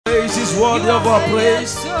He's worthy of our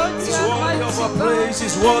praise. He's worthy of our praise.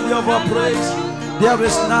 He's worthy of our praise. There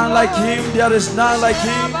is none like him. There is none like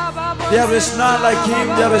him. There is none like him.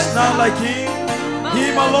 There is none like him.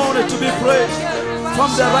 Him alone is to be praised.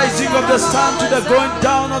 From the rising of the sun to the going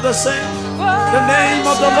down of the same, the name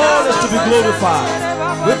of the Lord is to be glorified.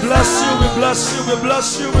 We bless you, we bless you, we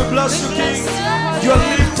bless you, we bless you, King. You are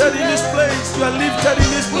lifted in this place. You are lifted in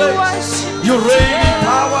this place. You reign in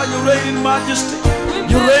power. You reign in majesty.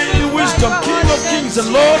 You reign in wisdom, King of kings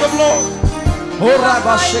and Lord of lords. Oh,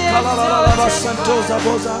 Rabba Shekala Rabba Santosa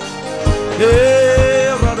Boza.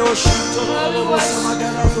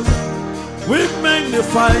 We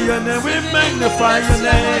magnify your name. We magnify your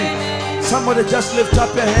name. Somebody just lift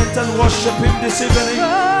up your hands and worship him this evening.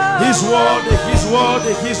 He's worthy. He's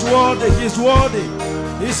worthy. He's worthy. He's worthy.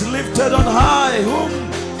 He's lifted on high.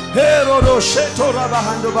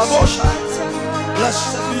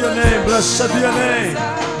 Blessed be your name. Blessed be your name.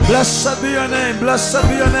 Blessed be your name. Blessed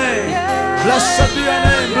be your name. Blessed be your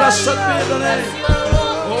name. Blessed be your name.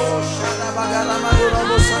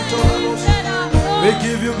 We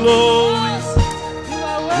give you glory.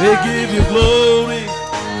 We give you glory.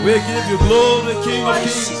 We give you glory, King of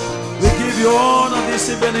kings. We give you honor this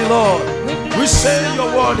evening, Lord. We say your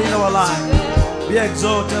word in our life. Be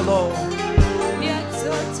exalted, Lord.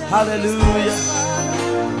 Hallelujah.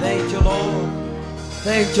 Thank you, Lord.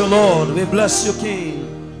 Thank you, Lord. We bless you, King.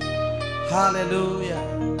 Hallelujah.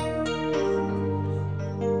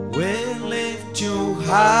 We lift you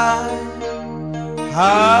high,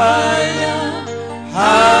 higher,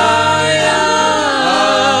 higher.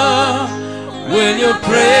 When your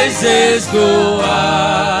praises go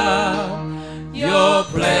up, your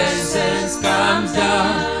presence comes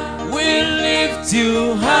down. We lift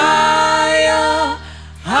you higher,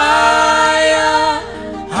 higher,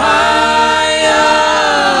 higher.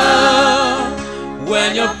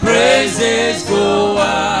 When your praises go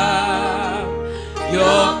up,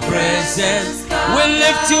 your presence will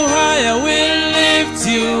lift you higher. We lift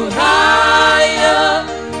you higher,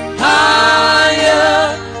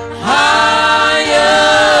 higher, higher.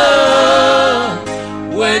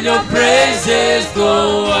 When your praises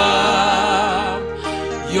go up,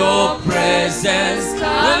 your presence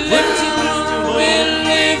will lift you, will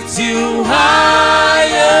lift you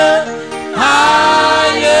higher,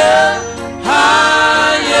 higher, higher.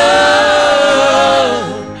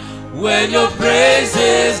 When your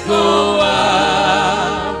praises go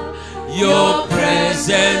up, your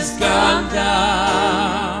presence come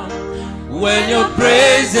down. When your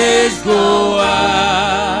praises go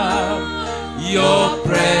up, your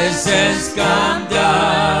presence come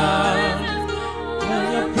down.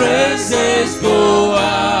 When your praises go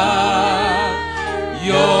up,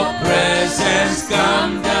 your presence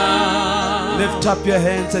come down. Lift up your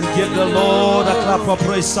hands and give the Lord a clap of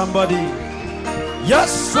praise, somebody.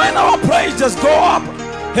 Yes, when our praises go up,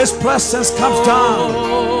 his presence comes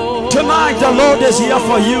down. Tonight the Lord is here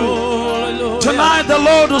for you. Tonight the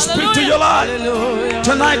Lord will speak to your life.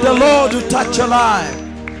 Tonight the Lord will touch your life.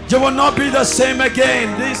 You will not be the same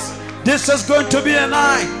again. This is going to be a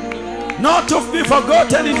night not to be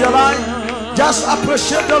forgotten in your life. Just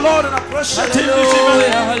appreciate the Lord and appreciate him this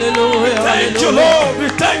evening. We thank you, Lord. We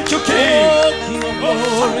thank you, King.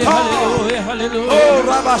 Oh,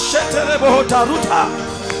 Rabashete Rebohota Ruta.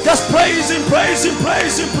 Just praise him, praise him,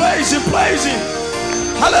 praise him, praise him, praise him.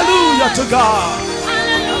 Hallelujah to God.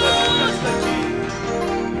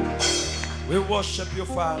 We worship you,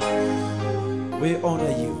 Father. We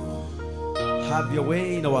honor you. Have your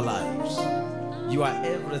way in our lives. You are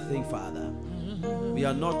everything, Father. We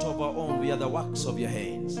are not of our own. We are the works of your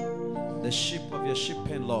hands. The sheep of your sheep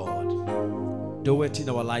pen, Lord. Do it in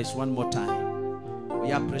our lives one more time.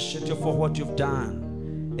 We appreciate you for what you've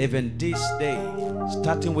done. Even this day,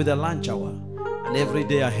 starting with the lunch hour and every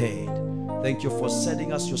day ahead. Thank you for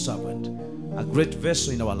sending us your servant, a great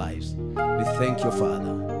vessel in our lives. We thank you,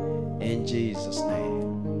 Father. In Jesus'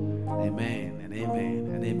 name. Amen and amen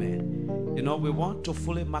and amen. You know, we want to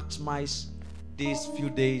fully maximize these few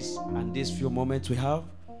days and these few moments we have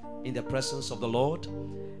in the presence of the Lord.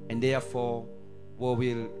 And therefore, we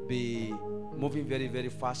will be moving very, very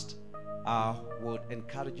fast. I would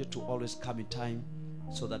encourage you to always come in time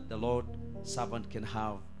so that the Lord servant can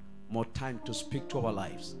have more time to speak to our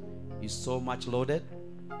lives. He's so much loaded,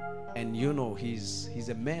 and you know he's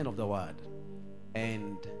a man of the word,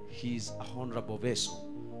 and he's a honorable vessel.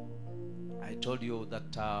 I told you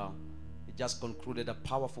that he just concluded a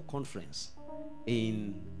powerful conference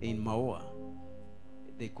in Maua.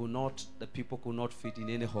 The people could not fit in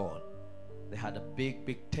any hall. They had a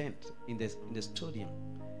big tent in the stadium,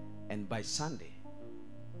 and by Sunday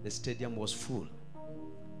the stadium was full.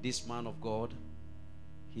 This man of God,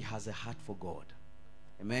 he has a heart for God.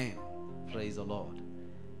 Amen. Praise the Lord.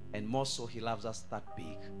 And more so, he loves us that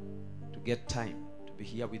big. To get time to be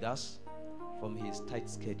here with us from his tight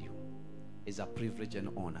schedule is a privilege and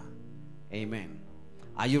honor. Amen.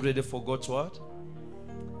 Are you ready for God's word?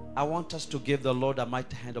 I want us to give the Lord a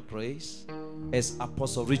mighty hand of praise as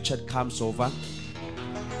Apostle Richard comes over.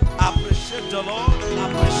 Appreciate the Lord.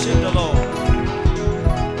 Appreciate the Lord.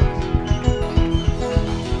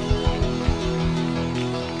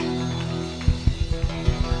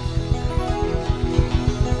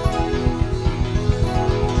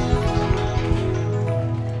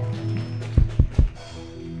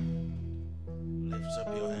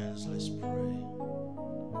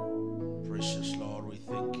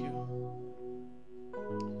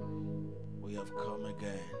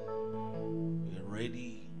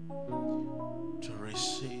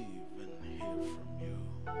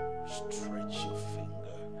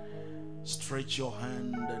 Stretch your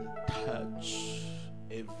hand and touch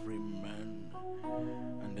every man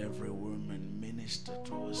and every woman. Minister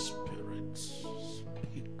to our spirits.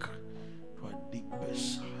 Speak to our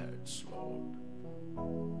deepest hearts,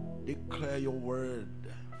 Lord. Declare your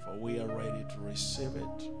word, for we are ready to receive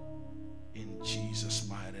it. In Jesus'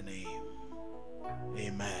 mighty name.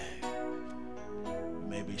 Amen. You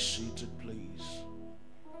may be seated, please.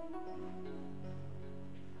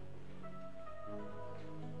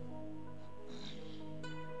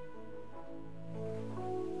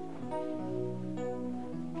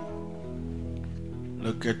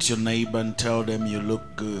 Look at your neighbor and tell them you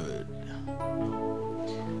look good,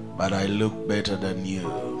 but I look better than you.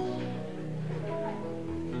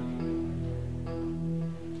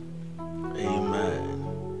 Amen.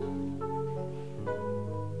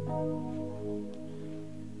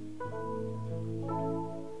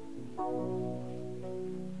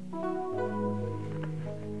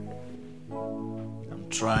 I'm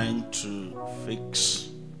trying to fix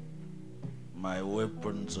my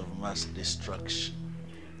weapons of mass destruction.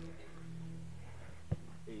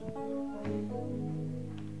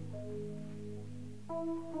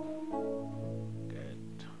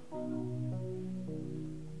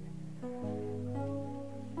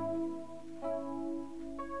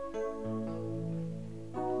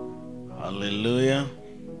 Hallelujah.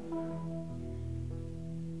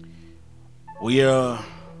 We are,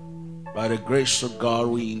 by the grace of God,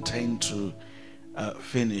 we intend to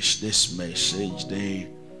finish this message, the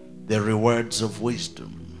rewards of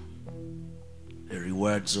wisdom. The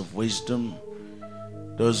rewards of wisdom.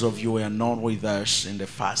 Those of you who are not with us in the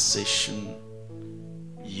first session,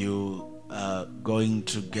 you are going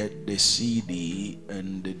to get the CD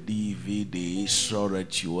and the DVD so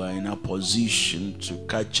that you are in a position to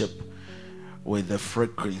catch up with the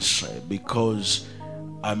frequency, because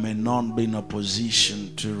I may not be in a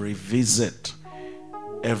position to revisit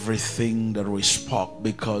everything that we spoke,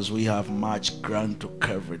 because we have much ground to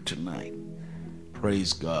cover tonight.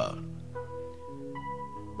 Praise God.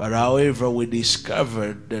 But however, we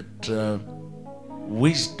discovered that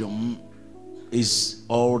wisdom is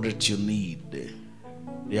all that you need.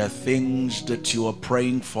 There are things that you are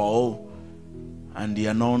praying for and they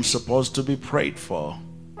are not supposed to be prayed for.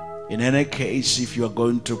 In any case, if you are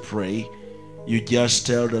going to pray, you just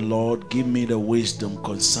tell the Lord, give me the wisdom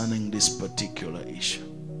concerning this particular issue.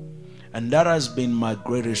 And that has been my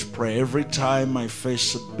greatest prayer. Every time I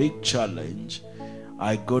face a big challenge,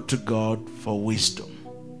 I go to God for wisdom.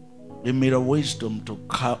 Give me the wisdom to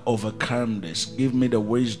overcome this. Give me the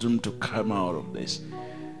wisdom to come out of this,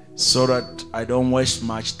 so that I don't waste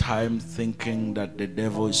much time thinking that the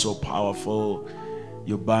devil is so powerful.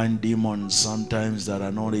 You bind demons sometimes that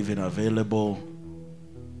are not even available.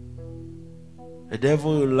 The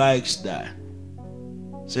devil likes that.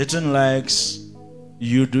 Satan likes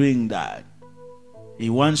you doing that. He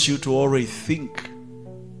wants you to already think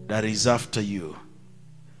that he's after you.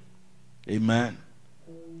 Amen.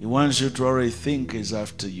 He wants you to already think he's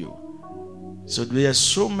after you. So there are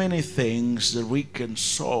so many things that we can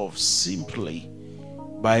solve simply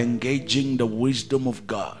by engaging the wisdom of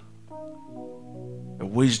God. The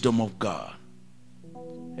wisdom of God.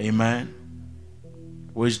 Amen.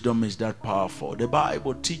 Wisdom is that powerful. The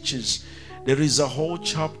Bible teaches, there is a whole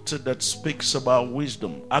chapter that speaks about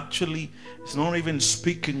wisdom. Actually, it's not even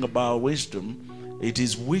speaking about wisdom. It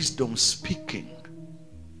is wisdom speaking.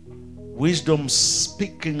 Wisdom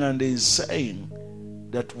speaking, and is saying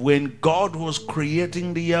that when God was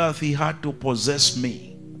creating the earth, he had to possess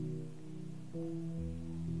me.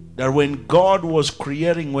 That when God was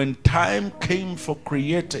creating, when time came for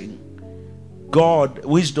creating, God,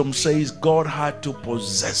 wisdom says God had to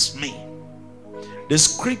possess me. The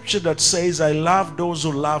scripture that says, I love those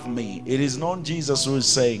who love me, it is not Jesus who is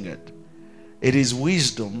saying it. It is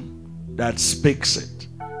wisdom that speaks it.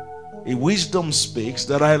 Wisdom speaks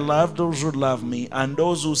that I love those who love me, and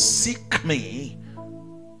those who seek me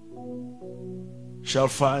shall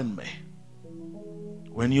find me.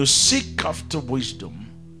 When you seek after wisdom,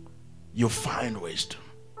 you find wisdom.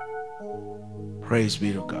 Praise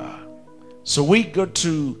be to God. So we go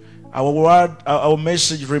to our word, our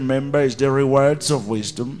message, remember, is the rewards of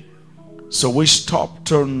wisdom. So we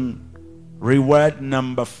stopped on reward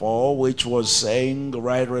number 4, which was saying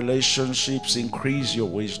right relationships increase your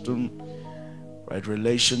wisdom. Right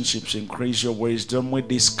relationships increase your wisdom. We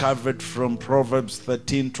discovered from Proverbs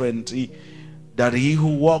 13:20 that he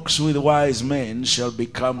who walks with wise men shall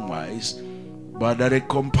become wise, but that a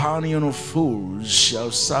companion of fools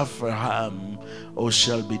shall suffer harm or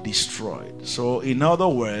shall be destroyed. So in other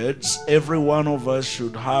words, every one of us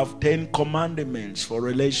should have 10 commandments for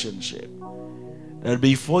relationship. That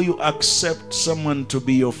before you accept someone to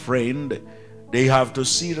be your friend, they have to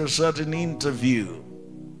sit a certain interview.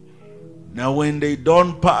 Now when they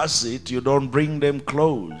don't pass it, you don't bring them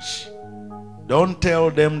close. Don't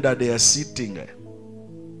tell them that they are sitting there.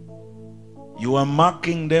 You are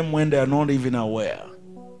marking them when they are not even aware.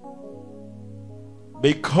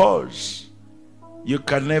 Because you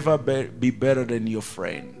can never be better than your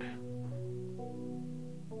friend.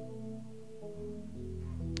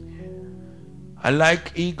 I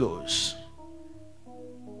like egos.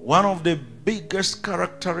 One of the biggest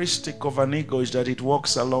characteristics of an ego is that it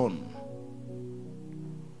walks alone.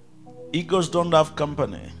 Egos don't have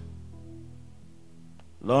company.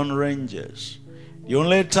 Lone rangers. The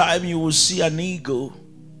only time you will see an ego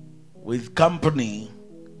with company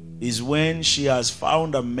is when she has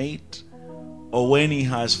found a mate or when he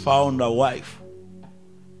has found a wife.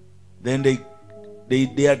 Then they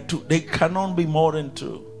are two. They cannot be more than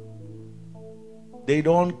two. They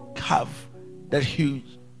don't have that huge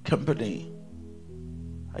company.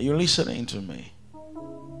 Are you listening to me?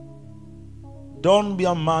 Don't be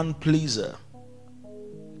a man pleaser,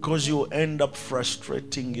 because you end up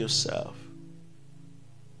frustrating yourself.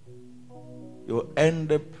 You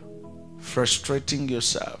end up frustrating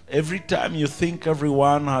yourself. Every time you think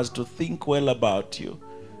everyone has to think well about you,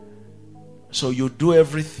 so you do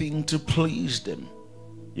everything to please them,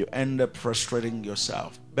 you end up frustrating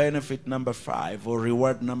yourself. Benefit number 5, or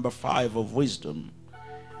reward number 5 of wisdom.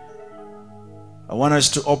 I want us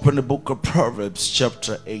to open the book of Proverbs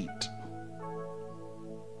chapter 8.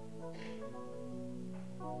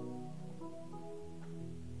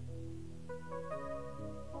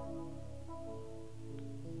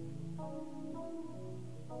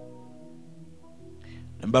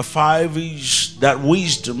 Number 5 is that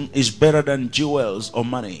wisdom is better than jewels or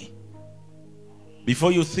money.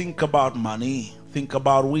 Before you think about money, think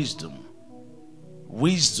about wisdom.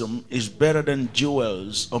 Wisdom is better than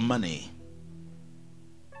jewels or money.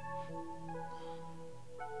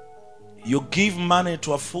 You give money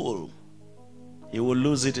to a fool, he will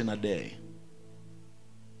lose it in a day.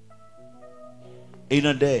 In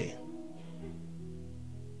a day.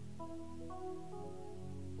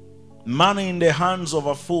 Money in the hands of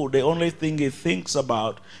a fool, the only thing he thinks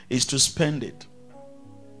about is to spend it.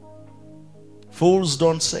 Fools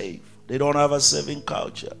don't save. They don't have a saving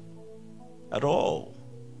culture at all.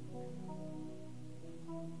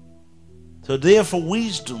 So therefore,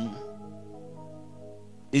 wisdom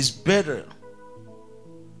is better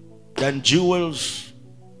than jewels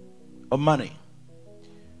or money.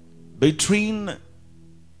 Between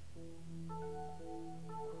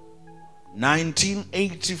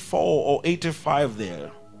 1984 or 85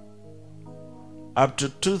 there, up to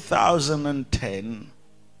 2010,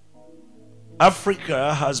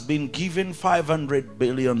 Africa has been given $500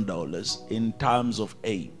 billion in terms of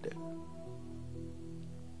aid.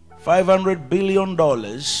 $500 billion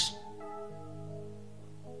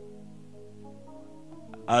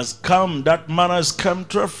has come, that money has come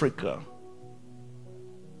to Africa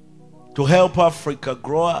to help Africa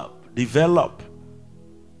grow up, develop.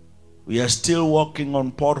 We are still walking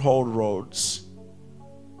on pothole roads.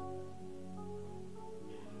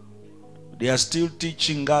 They are still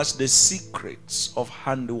teaching us the secrets of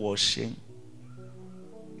hand washing.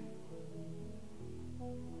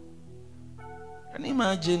 Can you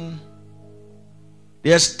imagine?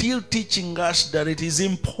 They are still teaching us that it is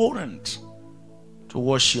important to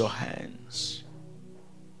wash your hands.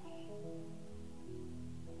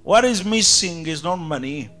 What is missing is not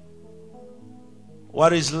money.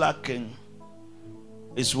 What is lacking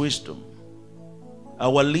is wisdom.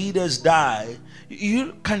 Our leaders die.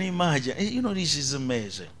 You can imagine. You know, this is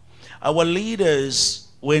amazing. Our leaders,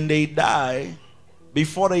 when they die,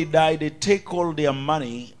 before they die, they take all their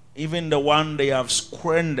money, even the one they have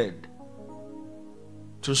squandered,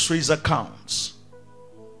 to Swiss accounts.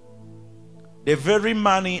 The very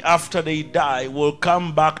money after they die will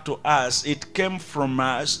come back to us. It came from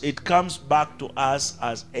us. It comes back to us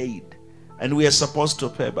as aid. And we are supposed to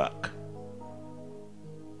pay back.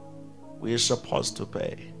 We are supposed to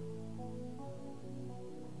pay.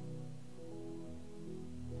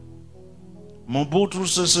 Mobutu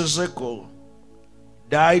Sese Seko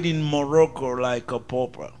died in Morocco like a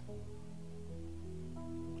pauper.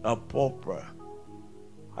 A pauper.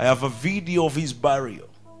 I have a video of his burial.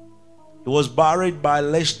 He was buried by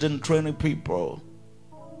less than 20 people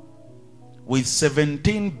with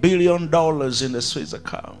 $17 billion in the Swiss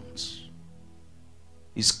accounts.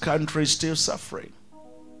 His country is still suffering.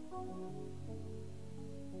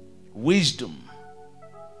 Wisdom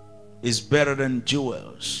is better than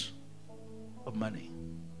jewels of money.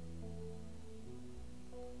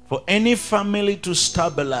 For any family to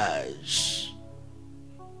stabilize,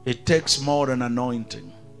 it takes more than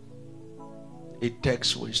anointing. It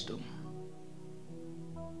takes wisdom.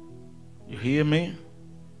 You hear me?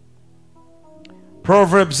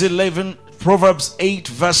 Proverbs 8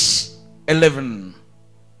 verse 11.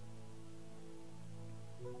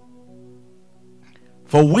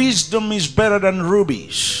 For wisdom is better than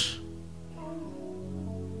rubies,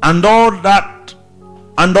 and all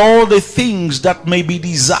the things that may be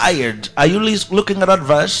desired. Are you looking at that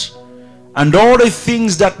verse? And all the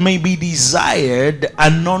things that may be desired are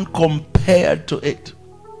not compared to it.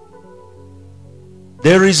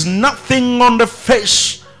 There is nothing on the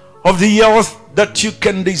face of the earth that you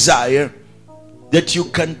can desire that you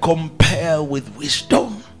can compare with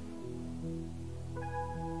wisdom.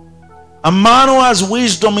 A man who has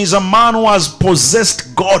wisdom is a man who has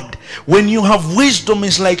possessed God. When you have wisdom,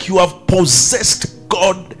 it's like you have possessed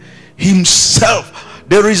God himself.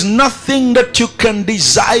 There is nothing that you can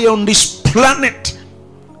desire on this planet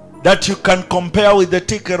that you can compare with the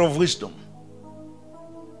ticket of wisdom.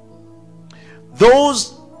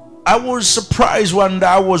 I was surprised one day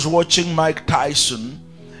I was watching Mike Tyson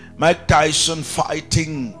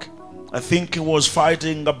fighting, I think he was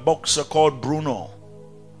fighting a boxer called Bruno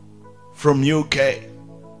from UK.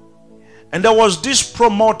 And there was this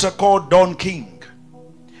promoter called Don King.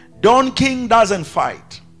 Don King doesn't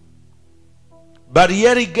fight, but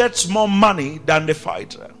yet he gets more money than the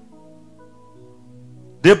fighter.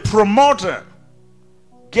 The promoter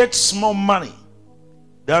gets more money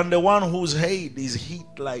than the one whose head is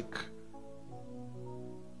hit like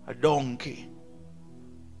a donkey.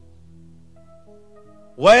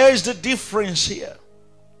 Where is the difference here?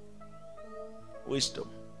 Wisdom.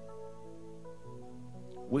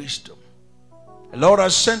 Wisdom. The Lord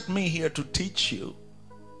has sent me here to teach you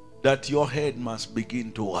that your head must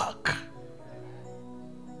begin to work.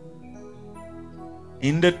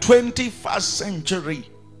 In the 21st century,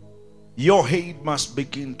 your head must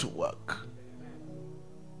begin to work.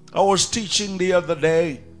 I was teaching the other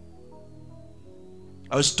day.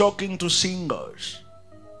 I was talking to singers,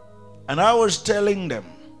 and I was telling them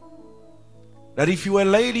that if you're a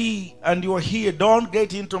lady and you're here, don't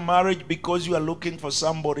get into marriage because you are looking for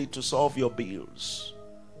somebody to solve your bills.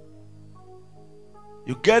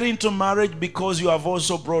 You get into marriage because you have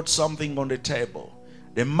also brought something on the table.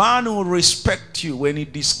 The man will respect you when he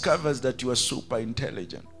discovers that you are super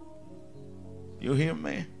intelligent. You hear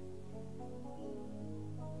me?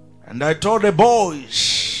 And I told the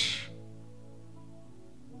boys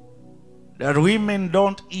that women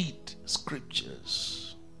don't eat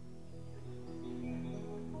scriptures.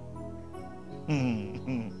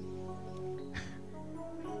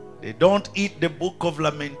 They don't eat the book of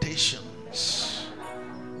Lamentations.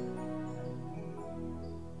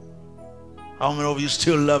 How many of you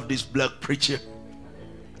still love this black preacher?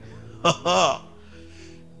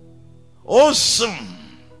 Awesome.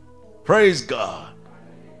 Praise God.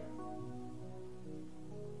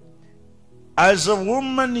 As a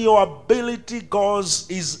woman, your ability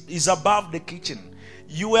is above the kitchen.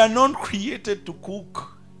 You were not created to cook.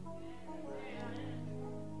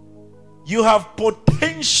 You have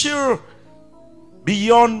potential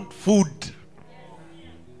beyond food.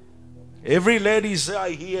 Every lady say,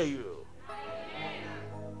 I hear you.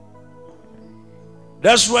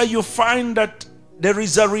 That's why you find that there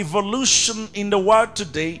is a revolution in the world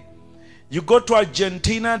today. You go to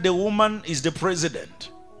Argentina, the woman is the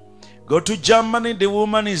president. Go to Germany, the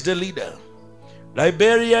woman is the leader.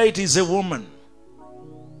 Liberia, it is a woman.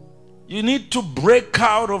 You need to break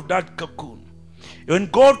out of that cocoon. When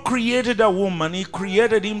God created a woman, he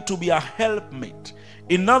created him to be a helpmate.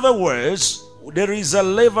 In other words, there is a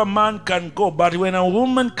level man can go, but when a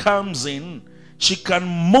woman comes in, she can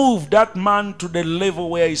move that man to the level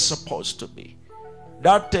where he's supposed to be.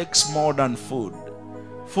 That takes more than food.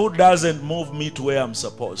 Food doesn't move me to where I'm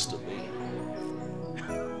supposed to be.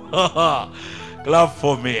 Clap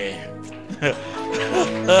for me.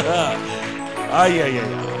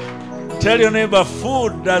 Tell your neighbor,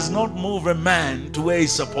 food does not move a man to where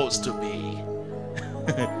he's supposed to be.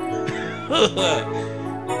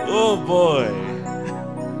 Oh boy.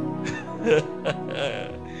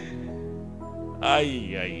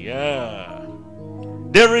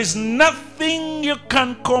 There is nothing you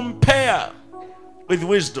can compare with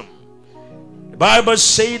wisdom. The Bible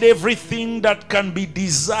said everything that can be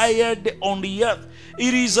desired on the earth.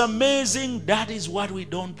 It is amazing. That is what we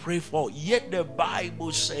don't pray for. Yet the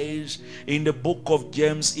Bible says in the book of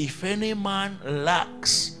James, if any man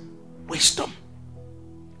lacks wisdom,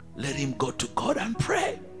 let him go to God and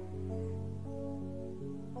pray.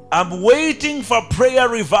 I'm waiting for prayer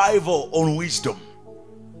revival on wisdom.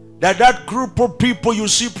 That group of people you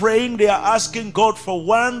see praying, they are asking God for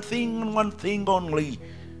one thing and one thing only: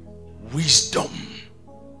 wisdom.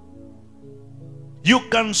 You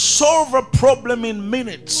can solve a problem in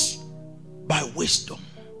minutes by wisdom.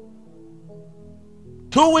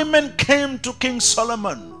 2 women came to King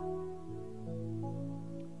Solomon.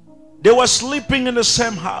 They were sleeping in the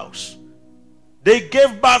same house. They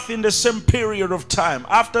gave birth in the same period of time.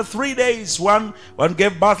 After 3 days, one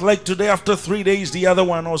gave birth like today. After 3 days, the other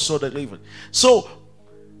one also delivered. So,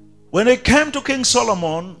 when they came to King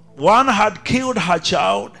Solomon, one had killed her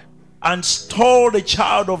child and stole the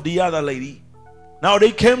child of the other lady. Now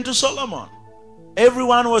they came to Solomon.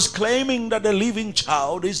 Everyone was claiming that the living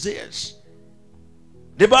child is theirs.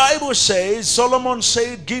 The Bible says, Solomon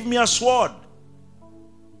said, give me a sword.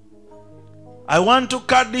 I want to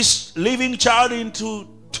cut this living child into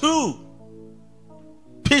 2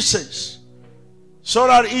 pieces, so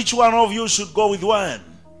that each one of you should go with one.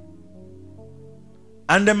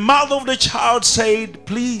 And the mother of the child said,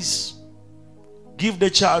 please give the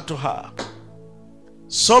child to her.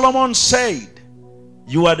 Solomon said,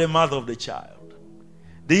 you are the mother of the child.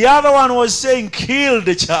 The other one was saying, kill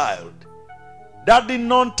the child. That did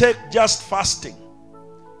not take just fasting.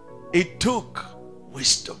 It took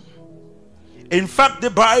wisdom. In fact, the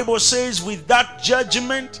Bible says with that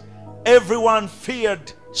judgment, everyone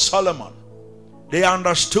feared Solomon. They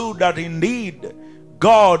understood that indeed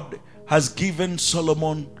God has given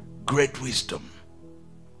Solomon great wisdom.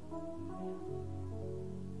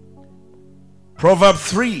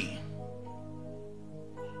 Proverbs 3.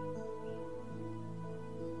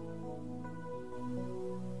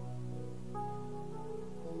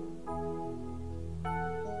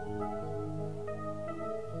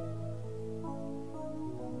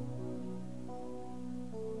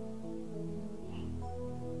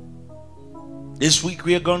 This week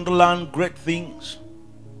we are going to learn great things.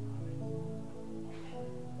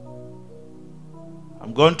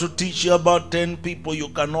 I'm going to teach you about 10 people you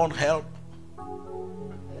cannot help.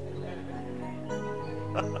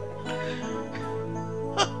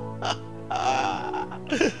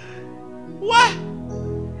 What?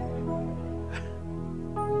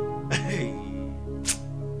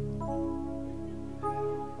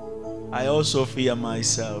 I also fear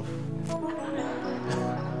myself.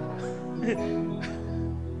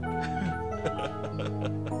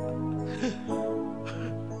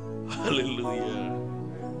 Hallelujah.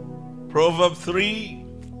 Proverbs 3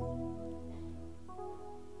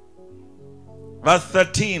 verse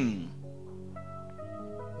 13.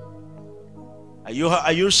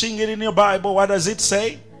 Are you seeing it in your Bible? What does it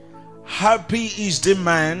say? Happy is the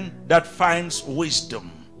man that finds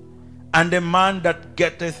wisdom, and the man that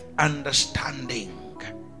getteth understanding.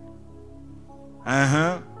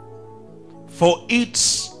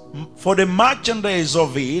 For the merchandise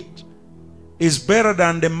of it is better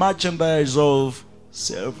than the merchandise of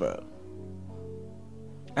silver,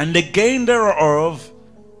 and the gain thereof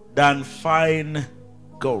than fine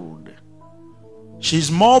gold. She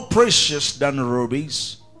is more precious than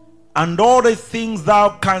rubies, and all the things thou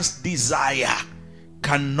canst desire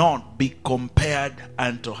cannot be compared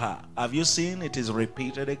unto her. Have you seen? It is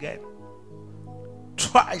repeated again.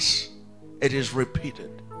 Twice it is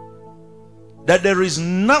repeated. That there is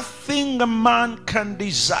nothing a man can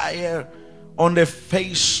desire on the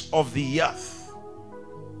face of the earth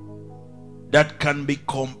that can be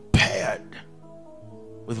compared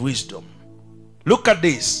with wisdom. Look at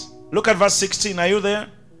this. Look at verse 16. Are you there?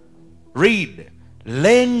 Read.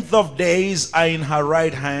 Length of days are in her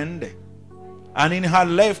right hand, and in her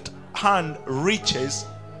left hand riches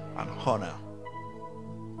and honor.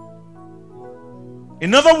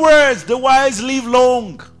 In other words, the wise live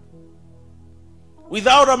long.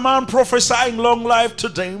 Without a man prophesying long life to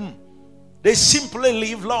them, they simply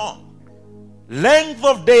live long. Length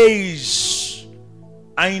of days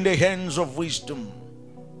are in the hands of wisdom.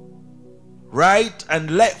 Right and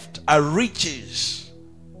left are riches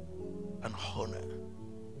and honor.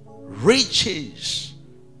 Riches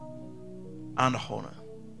and honor.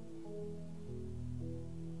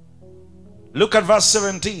 Look at verse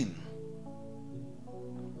 17.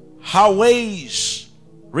 Her ways,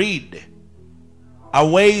 read, are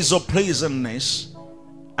ways of pleasantness,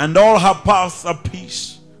 and all her paths are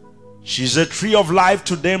peace. She's a tree of life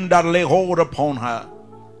to them that lay hold upon her,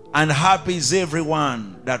 and happy is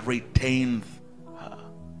everyone that retaineth her.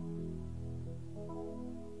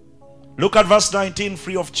 Look at verse 19,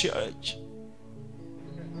 free of charge.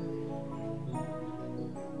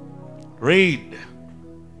 Read.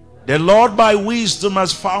 The Lord by wisdom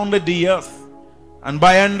has founded the earth, and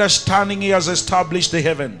by understanding he has established the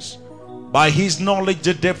heavens. By his knowledge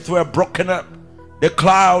the depths were broken up, the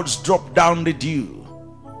clouds dropped down the dew.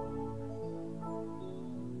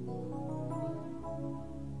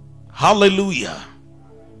 Hallelujah.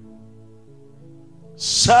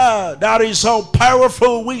 Sir, that is how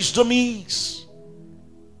powerful wisdom is.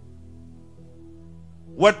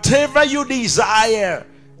 Whatever you desire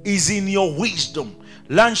is in your wisdom.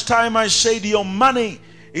 Lunchtime I said your money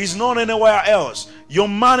is not anywhere else. Your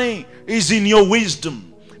money is in your wisdom.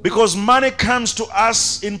 Because money comes to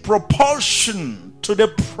us in proportion to the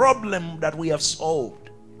problem that we have solved.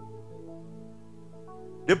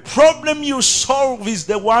 The problem you solve is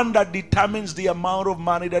the one that determines the amount of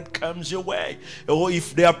money that comes your way. Or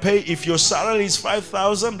if your salary is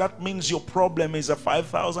 5,000, that means your problem is a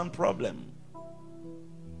 5,000 problem.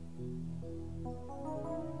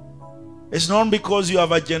 It's not because you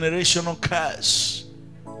have a generational curse.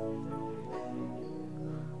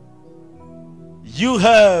 You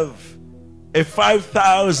have a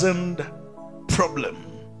 5,000 problem.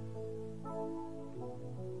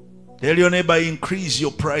 Tell your neighbor, increase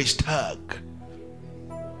your price tag.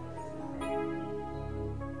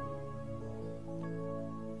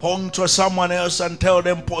 Point to someone else and tell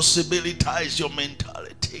them, possibilitize your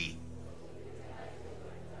mentality.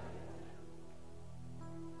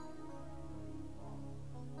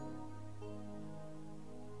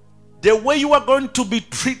 The way you are going to be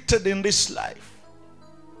treated in this life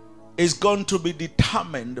is going to be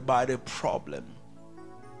determined by the problem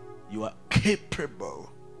you are capable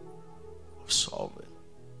of solving.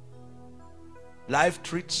 Life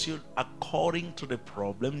treats you according to the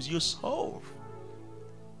problems you solve.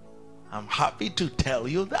 I'm happy to tell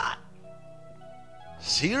you that.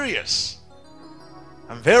 Serious.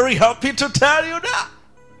 I'm very happy to tell you that.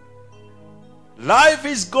 Life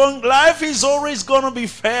is always going to be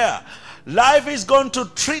fair. Life is going to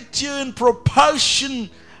treat you in proportion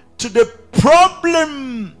to the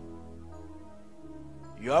problem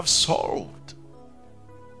you have solved.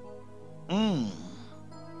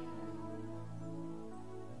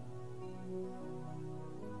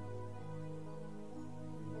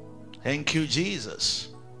 Thank you, Jesus.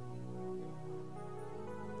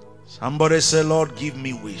 Somebody say, Lord, give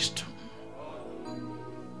me wisdom.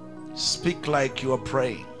 Speak like you are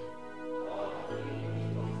praying.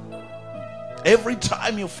 Every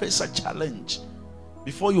time you face a challenge,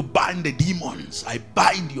 before you bind the demons, I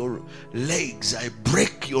bind your legs, I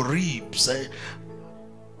break your ribs.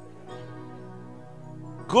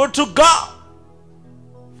 Go to God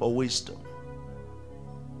for wisdom.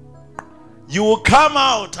 You will come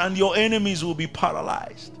out and your enemies will be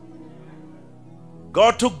paralyzed.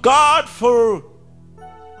 Go to God for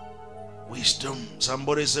wisdom.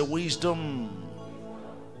 Somebody say wisdom.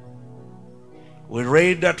 We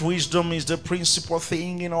read that wisdom is the principal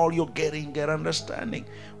thing in all you're getting, get understanding.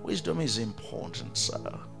 Wisdom is important, sir.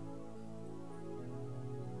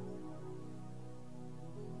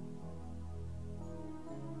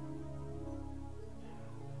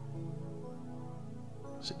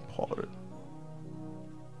 It's important.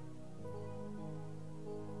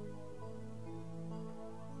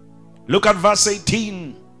 Look at verse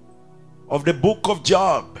 18 of the book of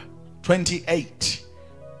Job 28.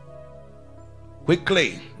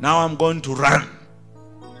 Quickly, now I'm going to run.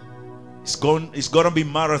 It's going to be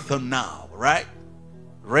marathon now, right?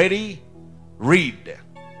 Ready? Read.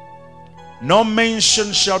 No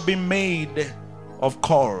mention shall be made of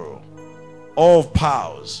coral or of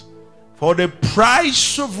pearls, for the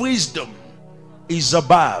price of wisdom is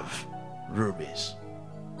above rubies.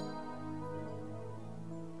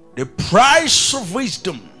 The price of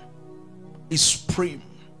wisdom is supreme.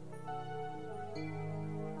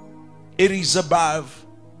 It is above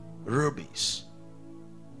rubies.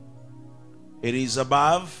 It is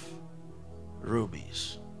above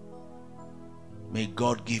rubies. May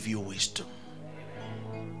God give you wisdom.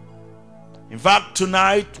 In fact,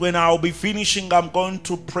 tonight when I'll be finishing, I'm going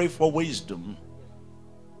to pray for wisdom.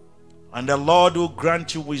 And the Lord will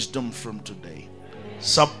grant you wisdom from today.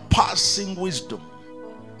 Surpassing wisdom.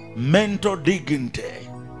 Mental dignity.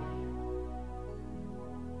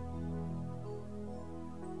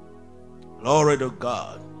 Glory to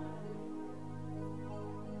God.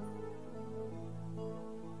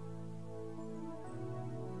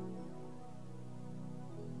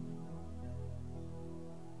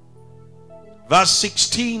 Verse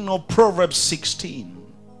 16 of Proverbs 16.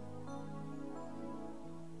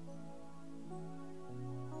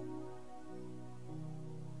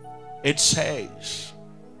 It says,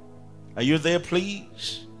 are you there,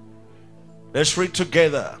 please? Let's read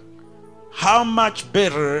together. How much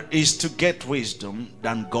better is to get wisdom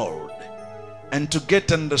than gold, and to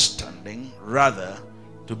get understanding rather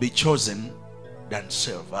to be chosen than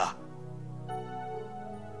silver.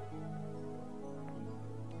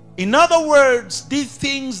 In other words, these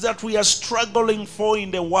things that we are struggling for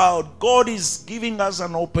in the world, God is giving us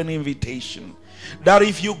an open invitation that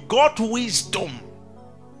if you got wisdom,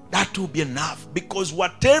 that will be enough, because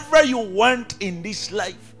whatever you want in this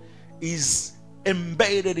life is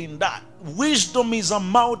embedded in that. Wisdom is a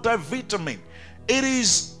multivitamin.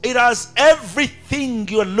 It has everything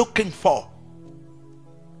you're looking for.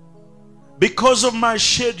 Because of my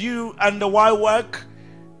schedule and the way I work,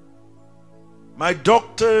 my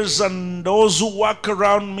doctors and those who work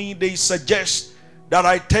around me, they suggest that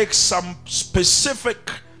I take some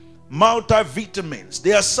specific multivitamins.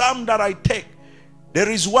 There are some that I take. There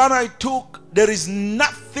is one I took. There is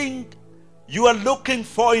nothing you are looking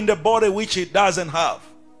for in the body which it doesn't have.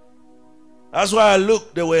 That's why I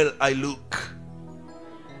look the way I look.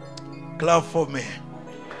 Clap for me.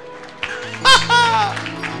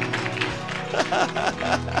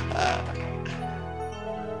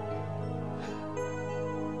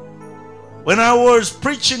 When I was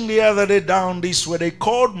preaching the other day down this way, they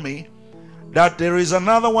called me that there is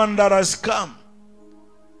another one that has come.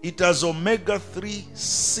 It has omega-3,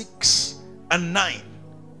 6, and 9.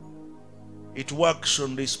 It works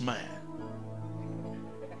on this man.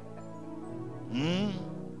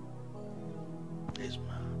 This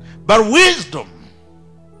man. But wisdom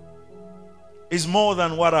is more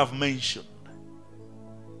than what I've mentioned.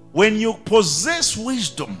 When you possess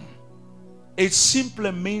wisdom, it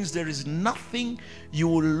simply means there is nothing you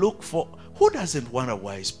will look for. Who doesn't want a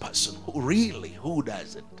wise person? Who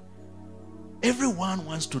doesn't? Everyone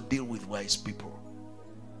wants to deal with wise people.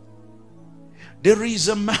 There is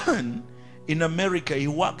a man in America, he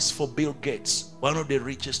works for Bill Gates, one of the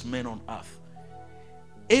richest men on earth.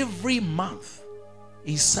 Every month,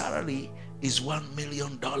 his salary is $1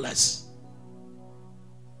 million.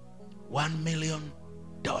 $1 million.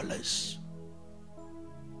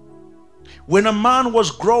 When a man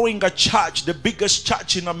was growing a church, the biggest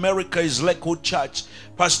church in America is Lakewood Church,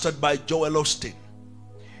 pastored by Joel Osteen.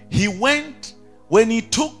 He went, when he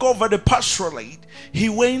took over the pastorate, he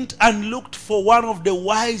went and looked for one of the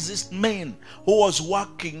wisest men who was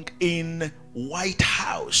working in White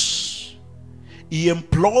House. He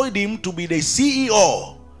employed him to be the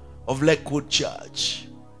CEO of Lakewood Church.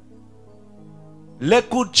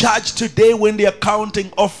 Lakewood Church today, when they are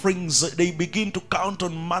counting offerings, they begin to count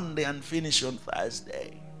on Monday and finish on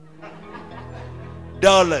Thursday.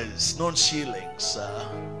 Dollars, not shillings.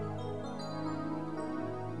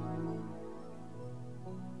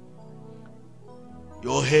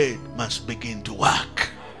 Your head must begin to work.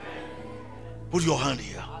 Put your hand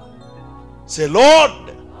here. Say, Lord,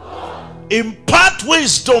 impart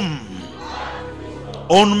wisdom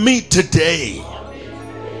on me today.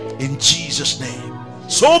 In Jesus' name.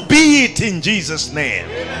 So be it in Jesus' name.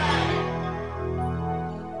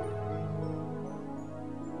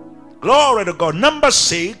 Glory to God. Number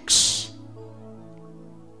 6.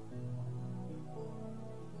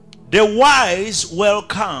 The wise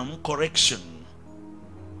welcome correction.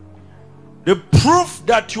 The proof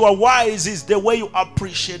that you are wise is the way you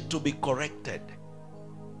appreciate to be corrected.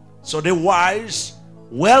 So the wise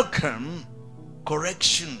welcome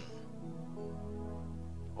correction.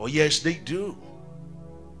 Oh yes, they do.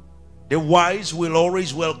 The wise will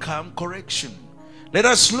always welcome correction. Let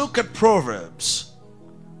us look at Proverbs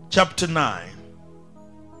chapter 9.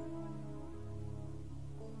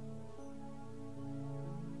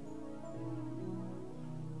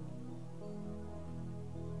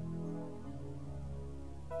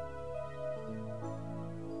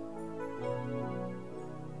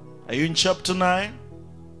 Are you in chapter 9?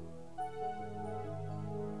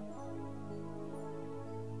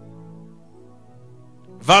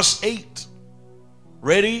 Verse 8.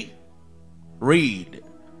 Ready? Read.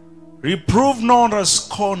 Reprove not a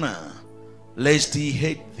scorner, lest he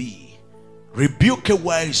hate thee. Rebuke a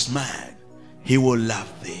wise man, he will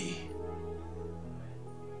love thee.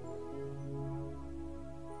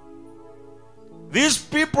 These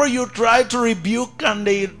people you try to rebuke and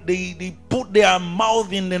they put their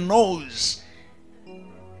mouth in the nose.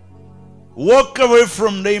 Walk away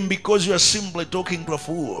from them because you are simply talking to a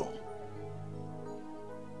fool.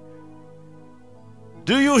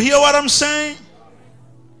 Do you hear what I'm saying?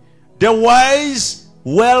 The wise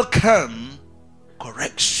welcome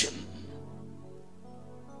correction.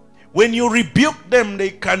 When you rebuke them, they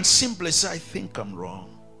can simply say, I think I'm wrong.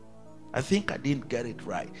 I think I didn't get it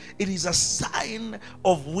right. It is a sign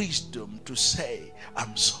of wisdom to say,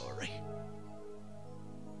 I'm sorry.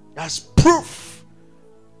 That's proof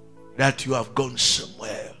that you have gone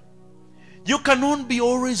somewhere. You cannot be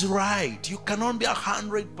always right. You cannot be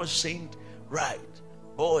 100% right.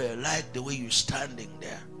 Boy, I like the way you're standing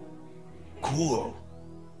there. Cool.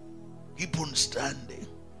 Keep on standing.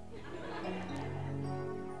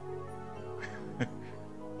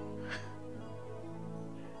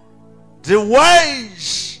 The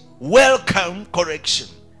wise welcome correction.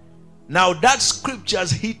 Now that scripture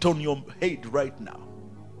has hit on your head right now.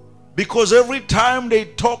 Because every time they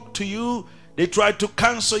talk to you, they try to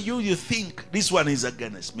cancel you, you think this one is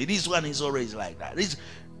against me. This one is always like that.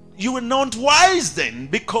 You are not wise then,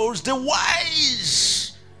 because the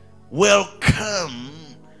wise welcome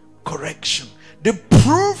correction. The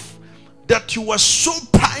proof that you are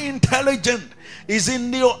super intelligent is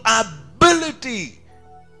in your ability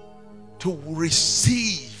to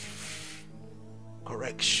receive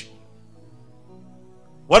correction.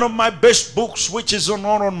 One of my best books, which is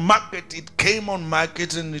not on market, it came on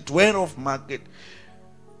market and it went off market,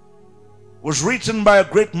 was written by a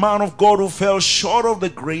great man of God who fell short of the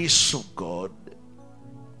grace of God.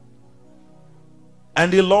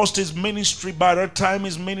 And he lost his ministry. By that time,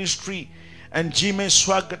 his ministry and Jimmy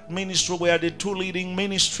Swaggart ministry were the two leading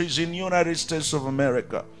ministries in the United States of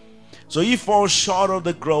America. So he falls short of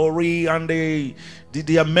the glory, and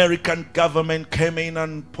the American government came in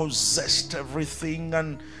and possessed everything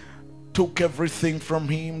and took everything from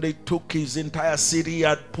him. They took his entire city. He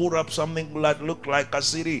had put up something that looked like a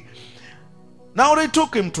city. Now they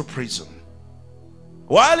took him to prison.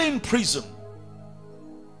 While in prison,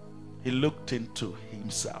 he looked into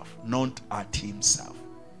himself, not at himself.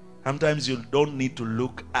 Sometimes you don't need to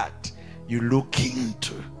look at, you look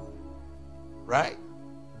into. Right?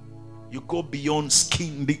 You go beyond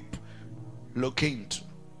skin deep, look into.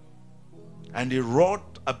 And he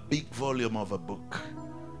wrote a big volume of a book.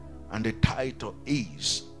 And the title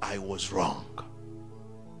is, I Was Wrong.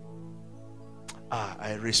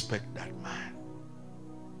 I respect that man.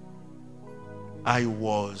 I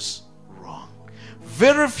was wrong.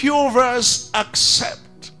 Very few of us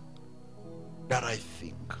accept that I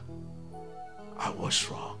think I was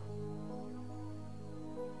wrong.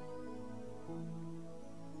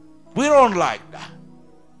 We don't like that.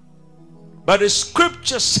 But the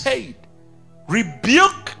scripture said,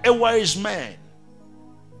 rebuke a wise man,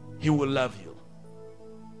 he will love you.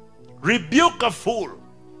 Rebuke a fool,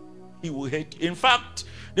 he will hate you. In fact,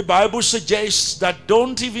 the Bible suggests that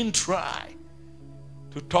don't even try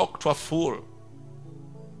to talk to a fool,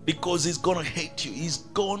 because he's going to hate you. He's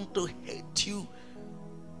going to hate you.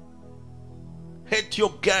 Hate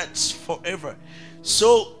your guts forever.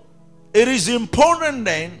 So it is important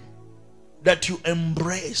then that you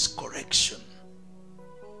embrace correction.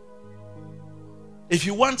 If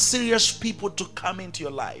you want serious people to come into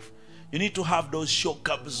your life, you need to have those shock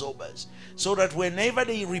absorbers, so that whenever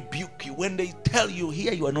they rebuke you, when they tell you,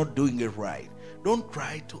 here you are not doing it right, don't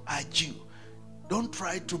try to argue. Don't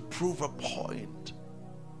try to prove a point.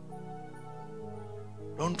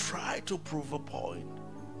 Don't try to prove a point.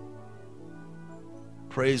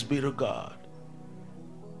 Praise be to God.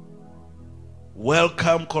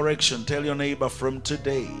 Welcome correction. Tell your neighbor, from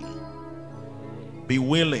today, be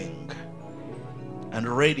willing and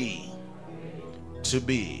ready to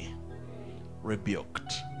be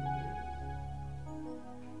rebuked.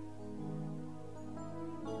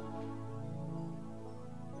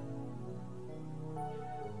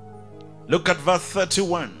 Look at verse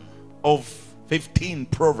 31 of 15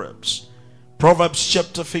 Proverbs. Proverbs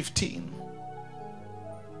chapter 15.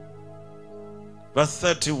 Verse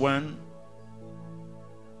 31.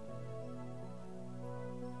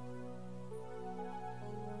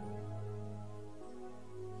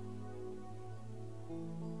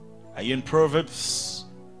 Are you in Proverbs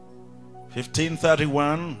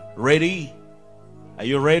 15:31? Ready? Are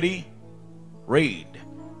you ready? Read.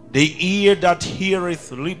 The ear that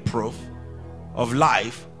heareth reproof of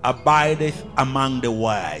life abideth among the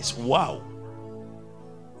wise. Wow.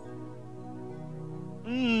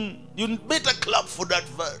 You better clap for that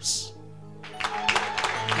verse.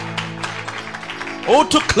 Oh,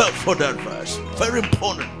 to clap for that verse. Very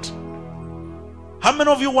important. How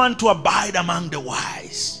many of you want to abide among the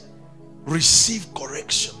wise? Receive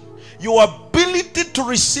correction. Your ability to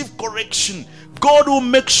receive correction, God will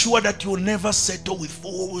make sure that you will never settle with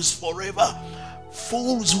fools forever.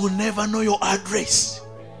 Fools will never know your address.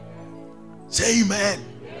 Say amen.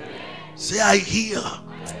 Say I hear.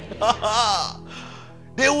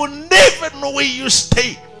 They will never know where you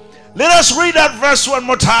stay. Let us read that verse one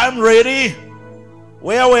more time. Ready?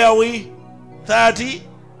 Where were we? 30?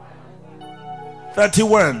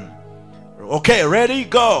 31. Okay, ready?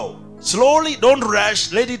 Go. Slowly, don't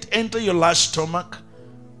rush. Let it enter your large stomach.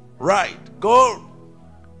 Right. Go.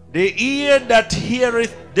 The ear that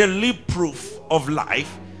heareth the reproof of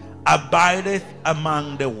life abideth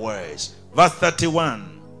among the wise. Verse 31.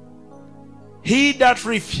 He that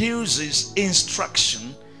refuses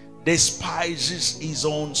instruction despises his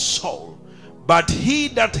own soul, but he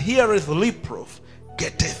that heareth reproof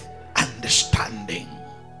getteth understanding.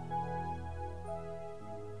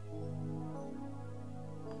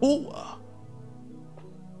 Ooh.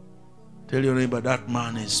 Tell your neighbor, that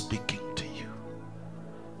man is speaking to you.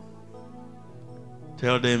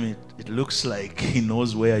 Tell them it looks like he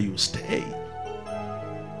knows where you stay.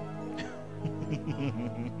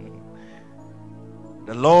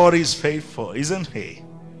 The Lord is faithful, isn't he?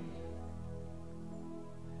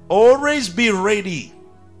 Always be ready.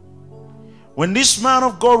 When this man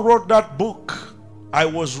of God wrote that book, I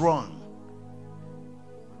was wrong.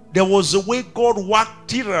 There was a way God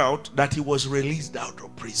worked it out that he was released out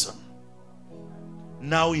of prison.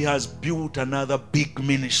 Now he has built another big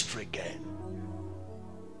ministry again.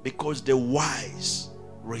 Because the wise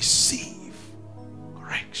receive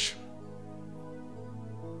correction.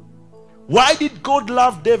 Why did God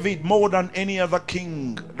love David more than any other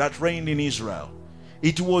king that reigned in Israel?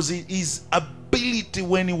 It was his ability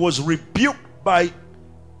when he was rebuked by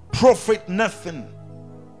prophet Nathan.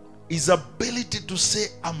 His ability to say,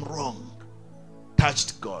 I'm wrong,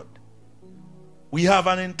 touched God. We have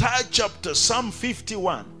an entire chapter, Psalm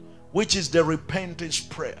 51, which is the repentance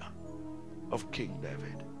prayer of King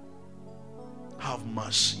David. Have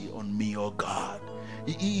mercy on me, O God.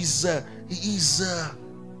 He is an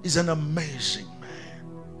amazing man.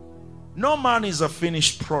 No man is a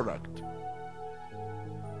finished product.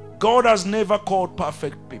 God has never called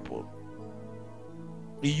perfect people.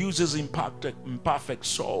 He uses imperfect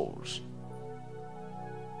souls.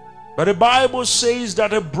 But the Bible says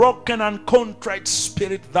that a broken and contrite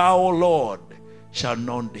spirit thou, O Lord, shall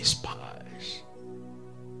not despise.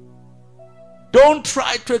 Don't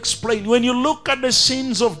try to explain. When you look at the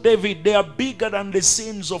sins of David, they are bigger than the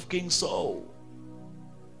sins of King Saul.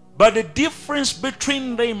 But the difference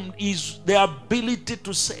between them is the ability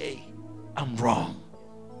to say, I'm wrong.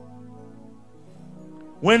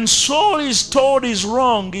 When Saul is told he's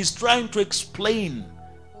wrong, he's trying to explain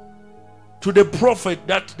to the prophet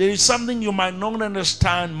that there is something you might not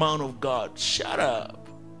understand, man of God. Shut up.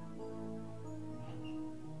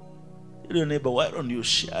 Tell your neighbor, why don't you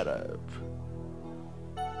shut up?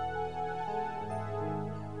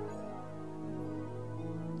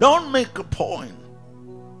 Don't make a point.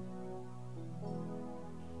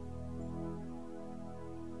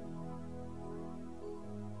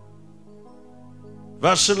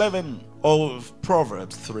 Verse 11 of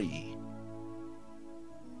Proverbs 3.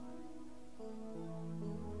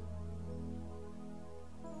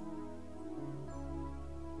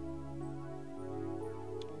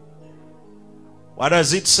 What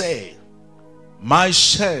does it say? My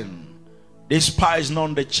son, despise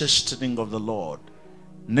not the chastening of the Lord,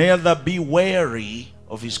 neither be weary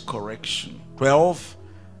of his correction. 12.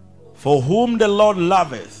 For whom the Lord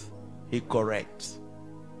loveth, he corrects.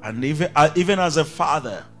 And even as a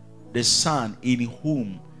father, the son in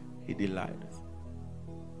whom he delighteth.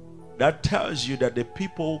 That tells you that the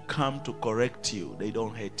people who come to correct you, they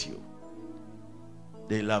don't hate you.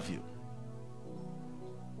 They love you.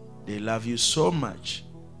 They love you so much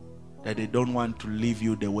that they don't want to leave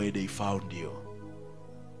you the way they found you.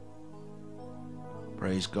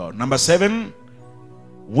 Praise God. Number 7,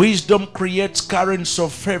 wisdom creates currents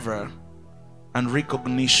of favor and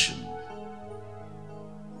recognition.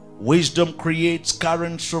 Wisdom creates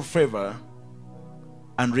currents of favor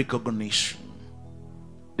and recognition.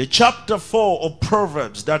 The chapter 4 of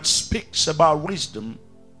Proverbs that speaks about wisdom,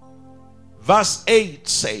 verse 8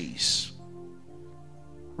 says,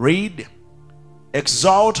 read,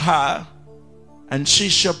 exalt her, and she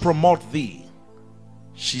shall promote thee.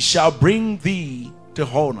 She shall bring thee to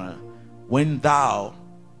honor when thou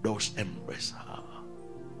dost embrace her.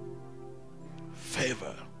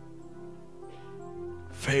 Favor.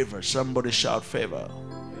 Favor. Somebody shout favor.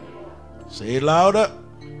 Say it louder.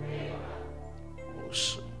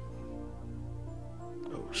 Awesome.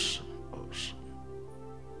 Awesome. Awesome.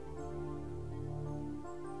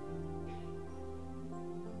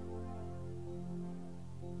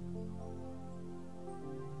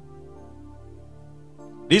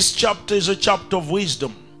 This chapter is a chapter of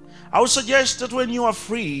wisdom. I would suggest that when you are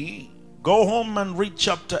free, go home and read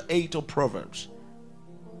chapter 8 of Proverbs.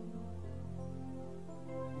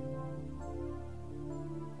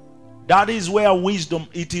 That is where wisdom,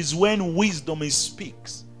 it is when wisdom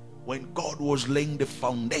speaks. When God was laying the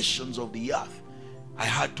foundations of the earth, I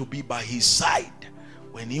had to be by his side.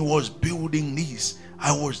 When he was building this,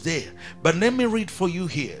 I was there. But let me read for you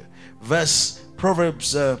here.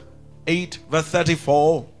 Proverbs 8, verse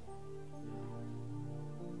 34.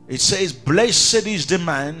 It says, blessed is the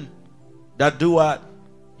man that doeth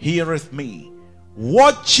heareth me,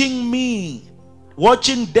 watching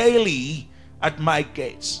daily at my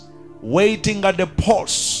gates, waiting at the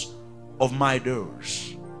posts of my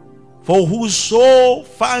doors. For whoso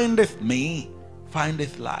findeth me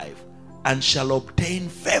findeth life, and shall obtain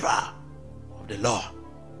favor of the Lord.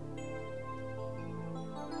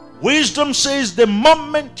 Wisdom says the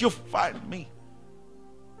moment you find me,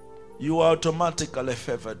 you are automatically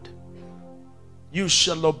favored. You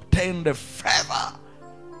shall obtain the favor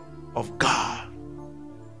of God.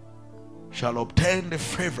 Shall obtain the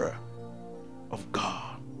favor of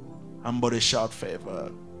God. Somebody shout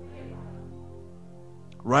favor.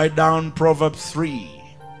 Write down Proverbs 3,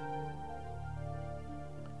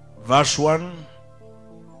 verse 1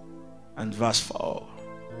 and verse 4.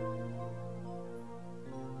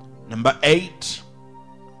 Number 8,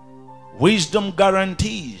 wisdom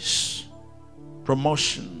guarantees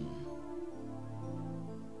promotion.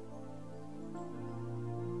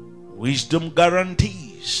 Wisdom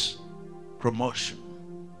guarantees promotion.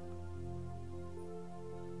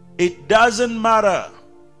 It doesn't matter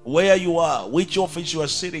where you are, which office you are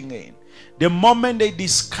sitting in. The moment they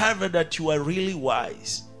discover that you are really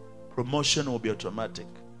wise, promotion will be automatic.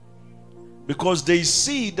 Because they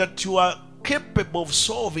see that you are capable of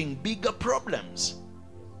solving bigger problems.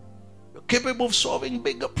 You're capable of solving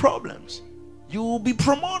bigger problems. You will be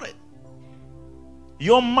promoted.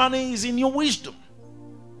 Your money is in your wisdom.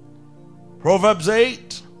 Proverbs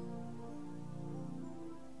 8.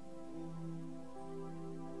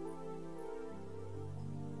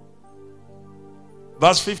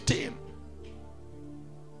 Verse 15.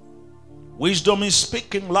 Wisdom is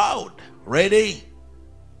speaking loud. Ready?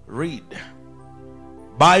 Read.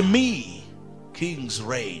 By me, kings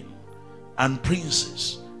reign, and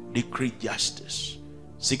princes decree justice.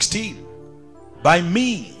 16. By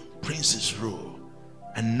me, princes rule,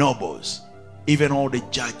 and nobles, even all the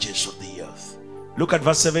judges of the earth. Look at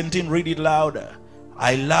verse 17. Read it louder.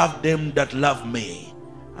 I love them that love me,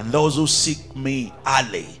 and those who seek me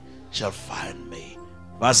early shall find me.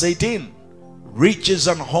 Verse 18. Riches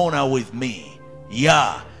and honor with me,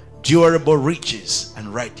 yeah, durable riches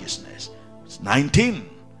and righteousness. It's 19.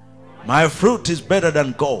 My fruit is better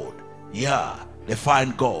than gold, yeah, the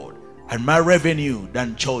fine gold, and my revenue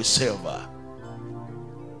than choice silver.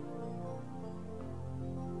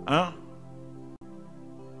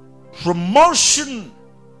 Promotion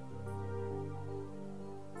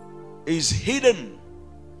is hidden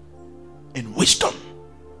in wisdom.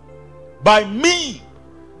 By me.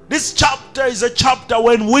 This chapter is a chapter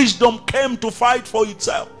when wisdom came to fight for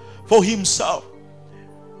itself, for himself.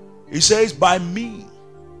 He says, by me.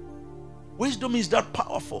 Wisdom is that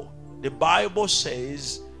powerful. The Bible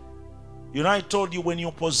says, you know, I told you when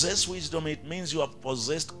you possess wisdom, it means you have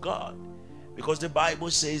possessed God. Because the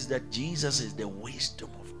Bible says that Jesus is the wisdom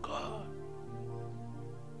of God.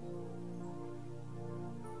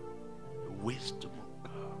 The wisdom of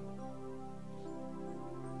God.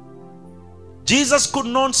 Jesus could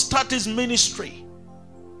not start his ministry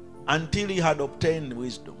until he had obtained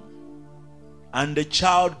wisdom. And the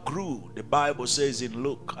child grew, the Bible says in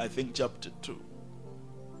Luke, I think chapter 2,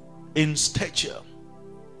 in stature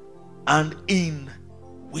and in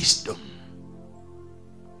wisdom.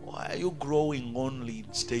 Why are you growing only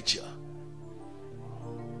in stature?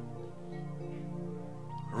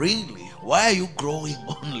 Really? Why are you growing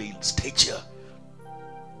only in stature?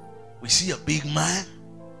 We see a big man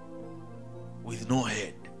with no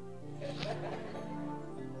head.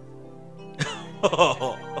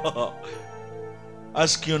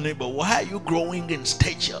 Ask your neighbor, why are you growing in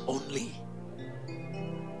stature only?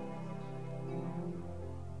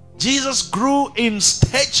 Jesus grew in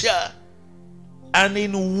stature and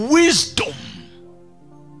in wisdom.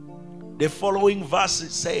 The following verse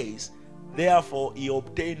says, therefore he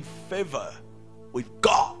obtained favor with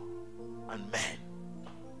God and men.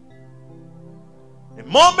 The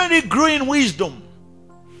moment he grew in wisdom,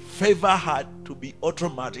 favor had to be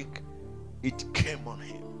automatic. It came on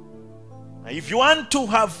him. Now, if you want to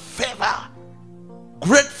have favor,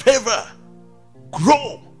 great favor,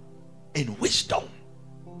 grow in wisdom.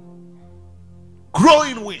 Grow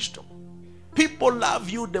in wisdom. People love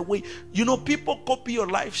you the way, people copy your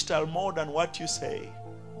lifestyle more than what you say.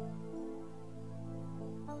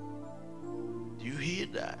 Do you hear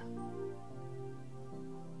that?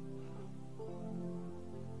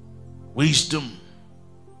 Wisdom.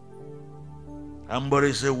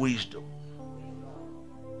 Somebody say wisdom.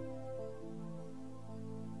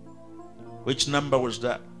 Which number was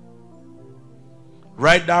that?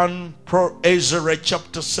 Write down Ezra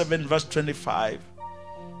chapter 7 verse 25.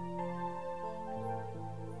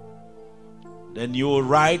 Then you will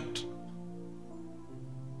write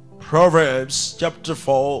Proverbs chapter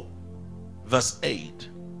 4 verse 8.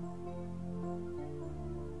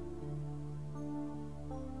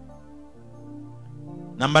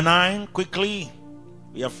 Number 9, quickly,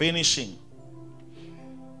 we are finishing.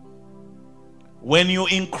 When you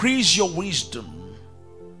increase your wisdom,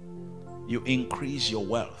 you increase your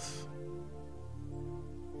wealth.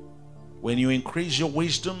 When you increase your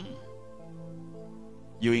wisdom,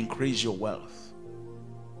 you increase your wealth.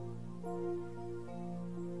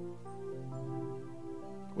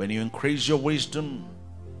 When you increase your wisdom,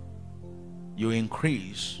 you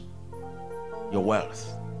increase your wealth.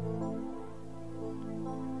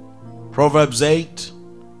 Proverbs 8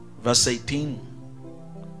 verse 18.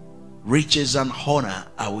 Riches and honor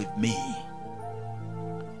are with me.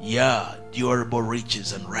 Yeah, durable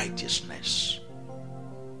riches and righteousness.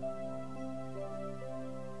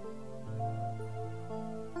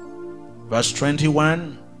 Verse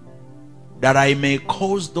 21. That I may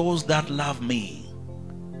cause those that love me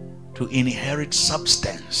to inherit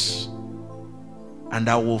substance, and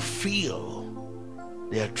I will fill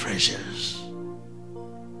their treasures.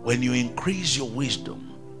 When you increase your wisdom,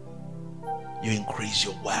 you increase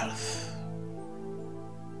your wealth.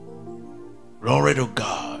 Glory to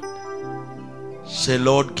God. Say,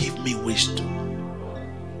 Lord, give me wisdom.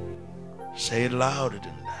 Say it louder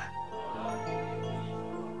than that.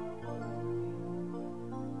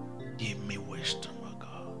 Give me wisdom, oh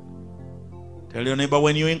God. Tell your neighbor,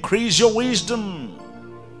 when you increase your wisdom,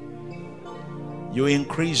 you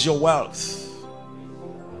increase your wealth.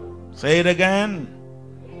 Say it again.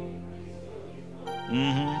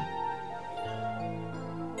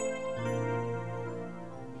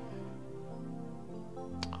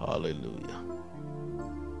 Hallelujah.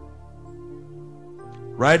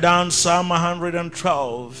 Write down Psalm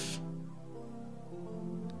 112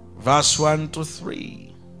 verse 1 to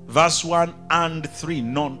 3. Verse 1 and 3,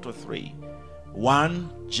 not to 3.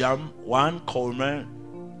 1 jump, 1 comma,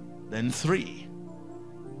 then 3.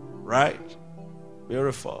 Right?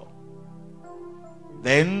 Beautiful.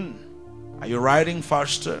 Then, are you writing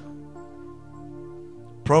faster?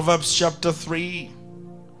 Proverbs chapter 3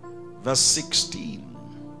 verse 16.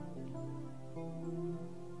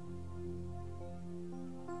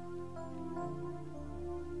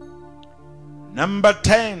 Number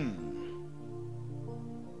 10.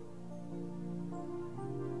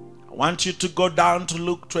 I want you to go down to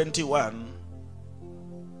Luke 21.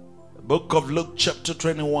 The book of Luke chapter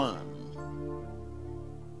 21.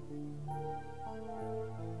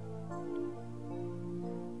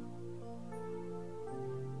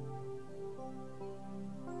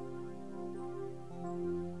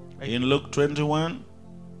 In Luke 21,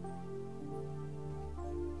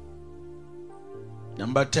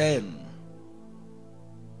 number 10.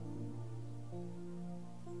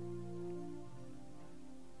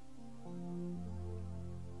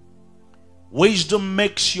 Wisdom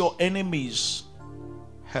makes your enemies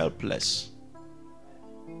helpless.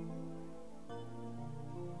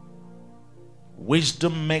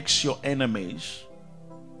 Wisdom makes your enemies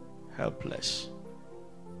helpless.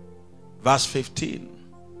 Verse 15.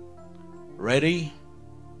 Ready?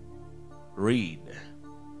 Read.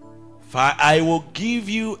 For I will give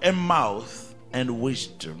you a mouth and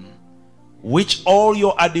wisdom, which all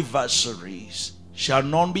your adversaries shall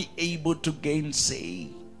not be able to gainsay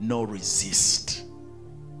nor resist.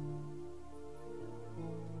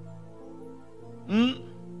 When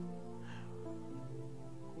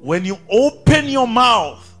you open your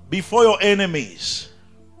mouth before your enemies,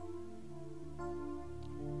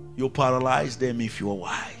 you paralyze them if you are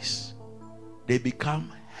wise. They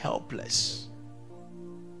become helpless.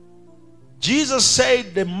 Jesus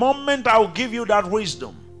said, the moment I'll give you that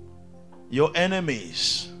wisdom, your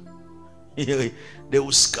enemies, they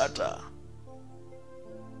will scatter.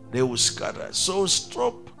 They will scatter. So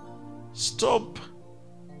stop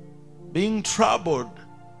being troubled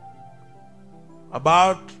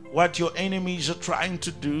about what your enemies are trying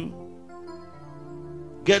to do.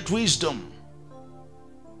 Get wisdom.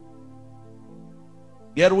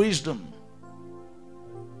 Get wisdom.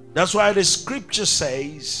 That's why the scripture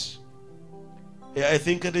says, I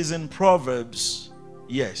think it is in Proverbs,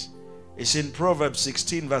 yes, it's in Proverbs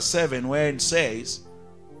 16 verse 7, where it says,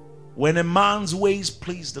 when a man's ways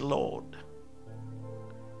please the Lord,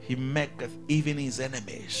 he maketh even his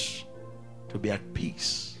enemies to be at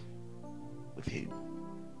peace with him.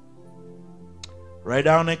 Write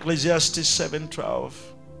down Ecclesiastes 7:12.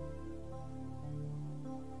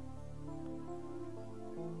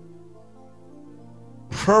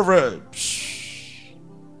 Proverbs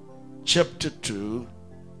chapter 2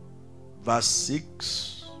 verse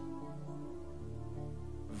 6,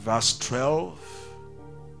 verse 12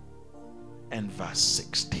 and verse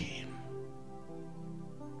 16.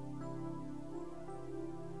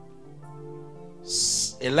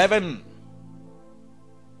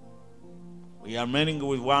 We are ending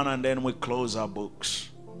with one and then we close our books.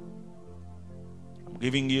 I'm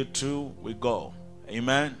giving you 2, we go.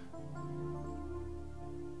 Amen.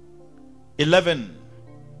 11.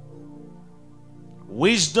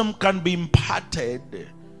 Wisdom can be imparted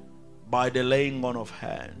by the laying on of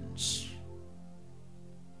hands.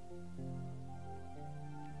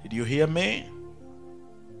 Did you hear me?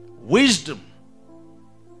 Wisdom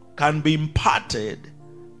can be imparted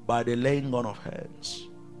by the laying on of hands.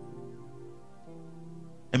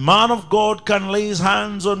 A man of God can lay his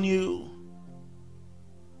hands on you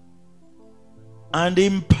and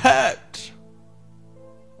impart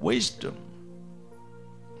wisdom.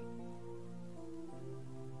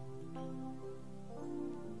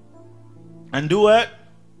 And do it.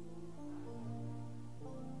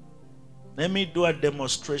 Let me do a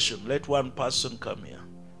demonstration. Let one person come here.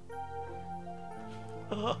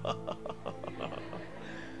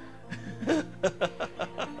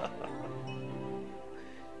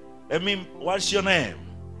 What's your name?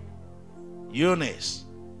 Eunice.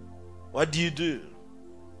 What do you do?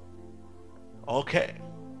 Okay.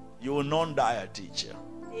 You will not die a teacher.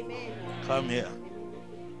 Amen. Come here.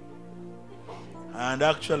 And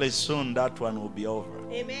actually soon that one will be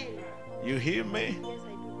over. Amen. You hear me? Yes,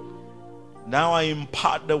 I do. Now I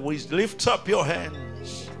impart the wisdom. Lift up your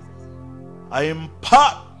hands. I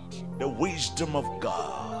impart the wisdom of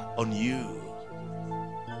God on you.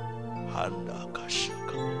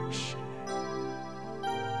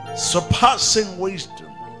 Surpassing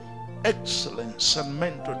wisdom, excellence, and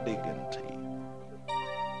mental dignity.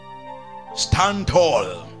 Stand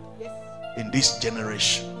tall in this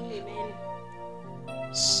generation. Amen.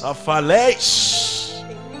 Suffer less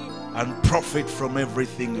and profit from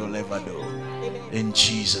everything you'll ever do. Amen. In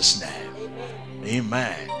Jesus' name. Amen.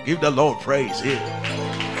 Amen. Give the Lord praise here.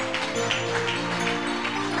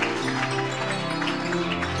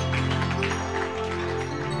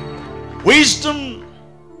 Wisdom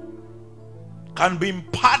can be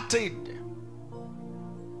imparted.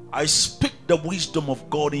 I speak the wisdom of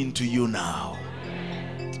God into you now.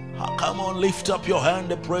 Come on, lift up your hand.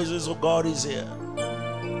 The presence of God is here.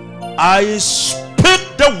 I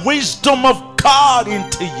speak the wisdom of God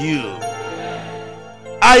into you.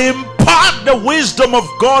 I impart the wisdom of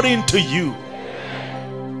God into you.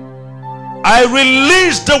 I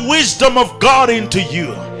release the wisdom of God into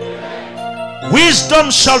you. Wisdom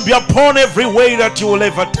shall be upon every way that you will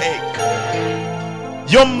ever take.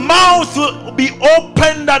 Your mouth will be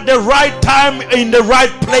opened at the right time in the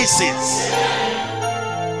right places.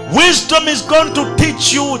 Wisdom is going to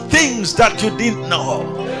teach you things that you didn't know.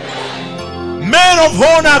 Men of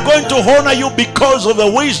honor are going to honor you because of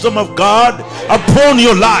the wisdom of God upon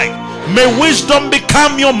your life. May wisdom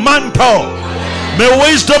become your mantle. May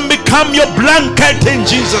wisdom become your blanket in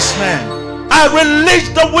Jesus' name. I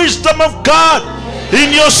release the wisdom of God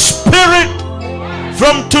in your spirit.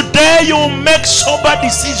 From today you will make sober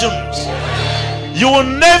decisions. You will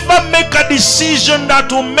never make a decision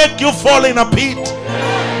that will make you fall in a pit.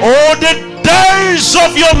 All the days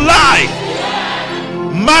of your life,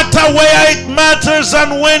 matter where it matters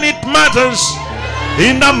and when it matters,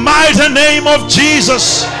 in the mighty name of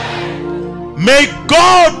Jesus, may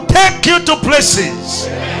God take you to places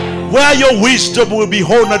where your wisdom will be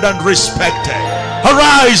honored and respected.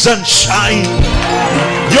 Arise and shine.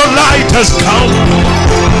 Your light has come.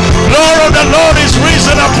 Glory of the Lord is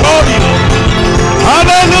risen upon you.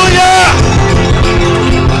 Hallelujah.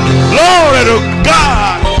 Glory to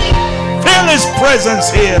God.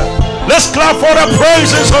 presence here. Let's clap for the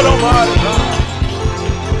praises of the Almighty God.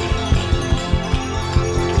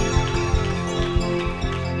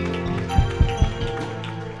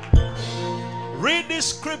 Read this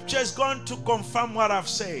scripture, is going to confirm what I've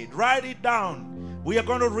said. Write it down. We are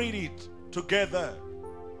going to read it together.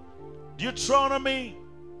 Deuteronomy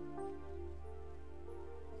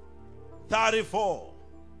 34.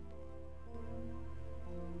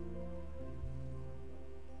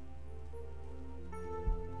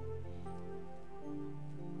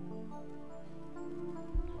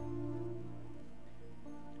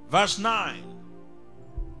 Verse 9.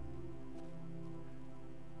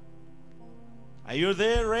 Are you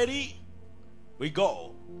there? Ready? We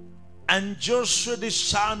go. And Joshua the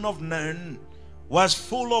son of Nun was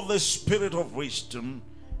full of the spirit of wisdom,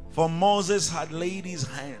 for Moses had laid his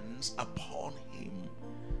hands upon him.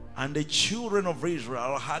 And the children of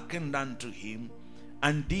Israel hearkened unto him,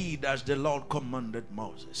 and did as the Lord commanded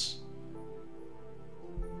Moses.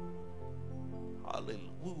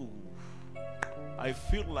 Hallelujah. I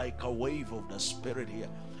feel like a wave of the Spirit here.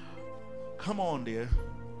 Come on, dear.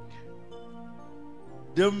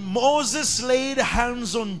 Moses laid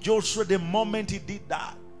hands on Joshua. The moment he did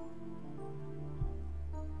that,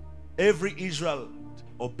 every Israel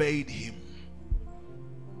obeyed him.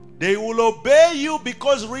 They will obey you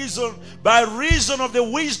because by reason of the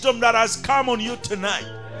wisdom that has come on you tonight.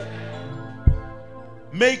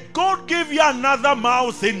 May God give you another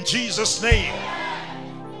mouth in Jesus' name.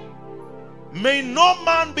 May no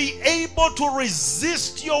man be able to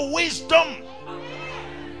resist your wisdom.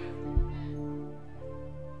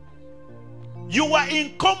 You are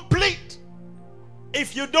incomplete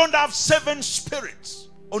if you don't have 7 spirits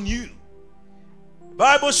on you. The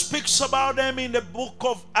Bible speaks about them in the book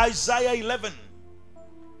of Isaiah 11.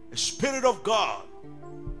 The Spirit of God,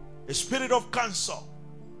 the Spirit of counsel,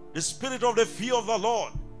 the Spirit of the fear of the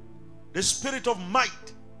Lord, the Spirit of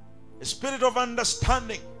might, the Spirit of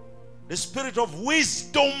understanding, the Spirit of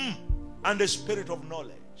wisdom, and the Spirit of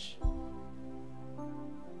knowledge.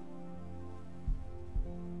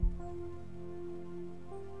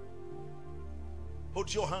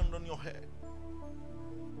 Put your hand on your head.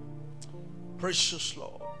 Precious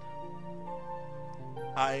Lord,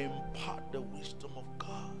 I impart the wisdom of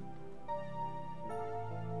God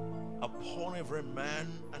upon every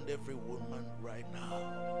man and every woman right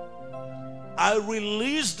now. I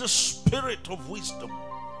release the spirit of wisdom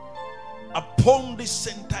upon this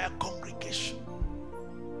entire congregation.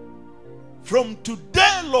 From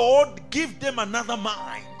today, Lord, give them another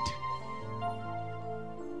mind.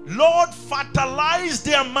 Lord, fertilize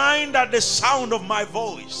their mind at the sound of my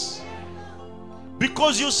voice.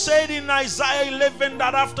 Because you said in Isaiah 11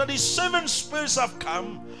 that after the 7 spirits have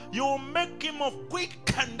come, you will make him of quick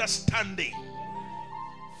understanding.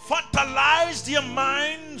 Fertilize their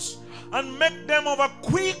minds and make them of a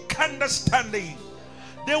quick understanding.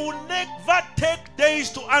 They will never take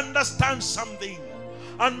days to understand something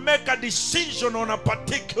and make a decision on a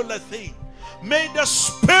particular thing. May the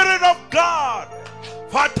Spirit of God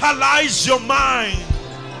fertilize your mind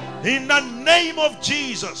in the name of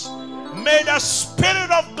Jesus. May the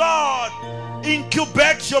Spirit of God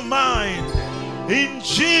incubate your mind in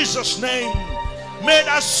Jesus' name. May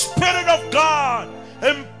the Spirit of God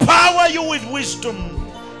empower you with wisdom,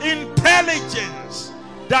 intelligence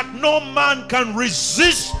that no man can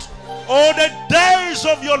resist all the days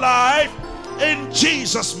of your life, in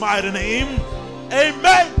Jesus' mighty name.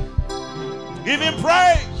 Amen. Give him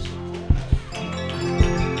praise.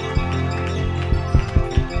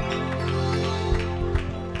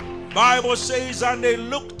 Bible says, and they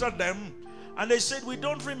looked at them and they said, we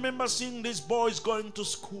don't remember seeing these boys going to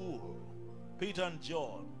school, Peter and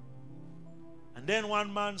John. And then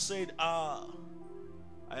one man said, I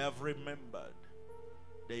have remembered.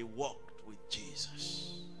 They walked with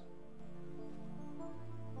Jesus.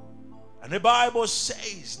 And the Bible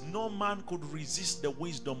says no man could resist the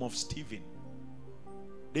wisdom of Stephen.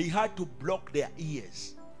 They had to block their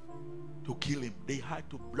ears to kill him. They had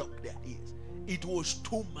to block their ears. It was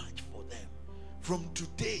too much for them. From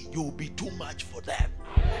today, you'll be too much for them.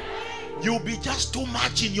 You'll be just too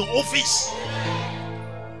much in your office.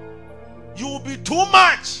 You'll be too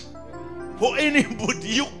much for anybody.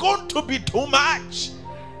 You're going to be too much.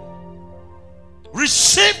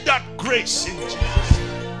 Receive that grace in Jesus'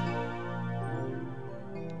 name.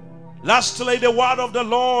 Lastly, the word of the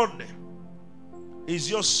Lord is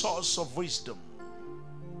your source of wisdom.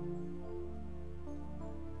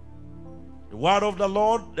 The word of the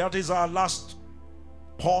Lord, that is our last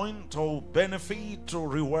point or benefit or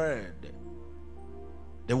reward.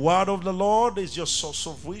 The word of the Lord is your source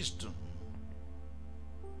of wisdom.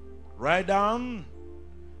 Write down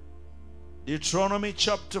Deuteronomy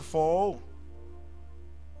chapter 4.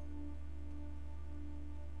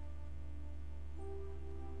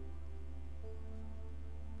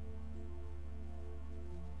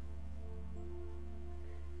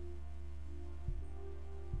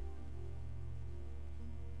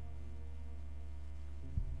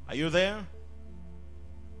 Are you there?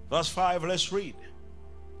 Verse 5, let's read.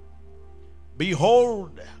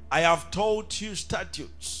 Behold, I have taught you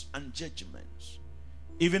statutes and judgments,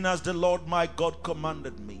 even as the Lord my God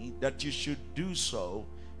commanded me, that you should do so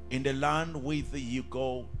in the land whither you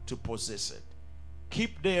go to possess it.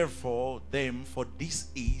 Keep therefore them, for this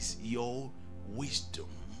is your wisdom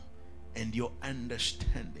and your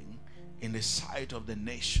understanding in the sight of the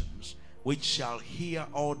nations, which shall hear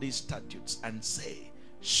all these statutes and say,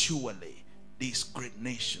 surely this great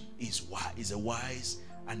nation is a wise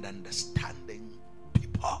and understanding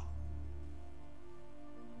people.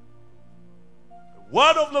 The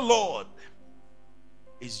word of the Lord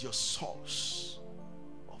is your source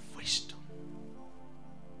of wisdom.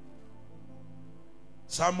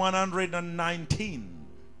 Psalm 119.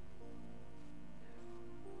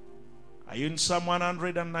 Are you in Psalm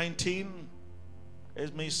 119?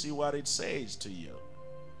 Let me see what it says to you.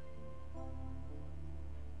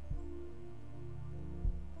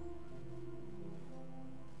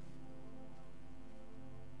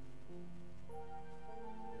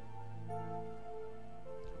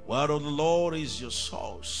 Word of the Lord is your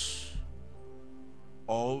source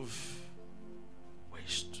of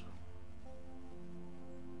wisdom.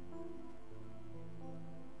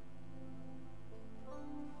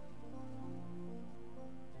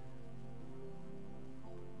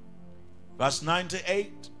 Verse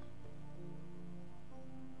 98.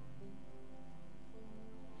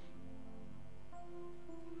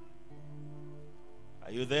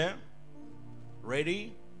 Are you there?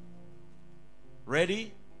 Ready?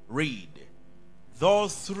 Ready? Read. Though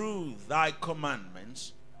through thy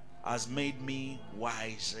commandments has made me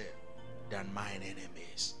wiser than mine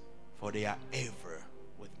enemies, for they are ever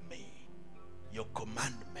with me. Your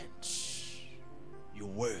commandments, your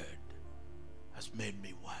word has made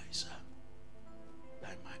me wiser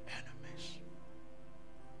than my enemies.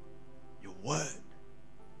 Your word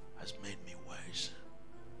has made me wiser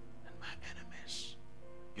than my enemies.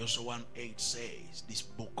 Joshua 1:8 says, this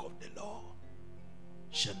book of the law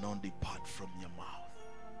shall not depart from your mouth.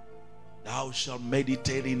 Thou shalt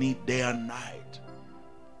meditate in it day and night,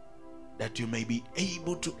 that you may be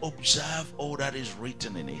able to observe all that is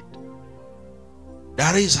written in it.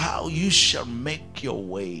 That is how you shall make your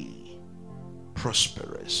way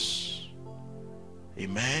prosperous.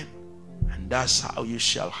 Amen. And that's how you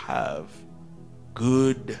shall have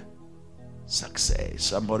good success.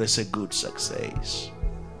 Somebody say good success.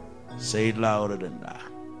 Say it louder than that.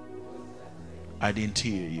 I didn't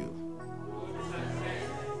hear you.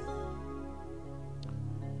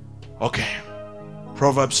 Okay.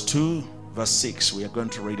 Proverbs 2 verse 6. We are going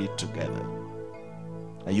to read it together.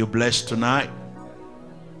 Are you blessed tonight?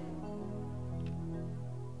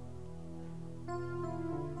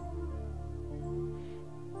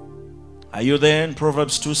 Are you there in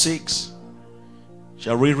Proverbs 2:6?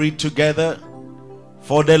 Shall we read together?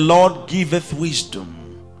 For the Lord giveth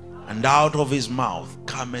wisdom, and out of his mouth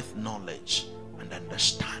cometh knowledge and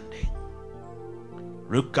understanding.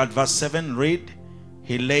 Look at verse 7. Read.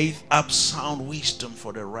 He layeth up sound wisdom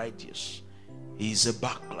for the righteous. He is a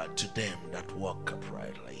buckler to them that walk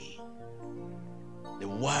uprightly. The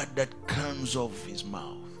word that comes of his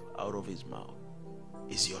mouth, out of his mouth,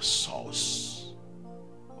 is your source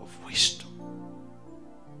of wisdom.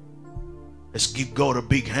 Let's give God a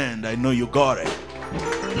big hand. I know you got it.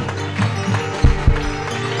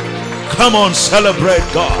 Come on, celebrate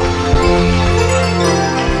God.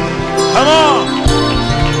 Come on.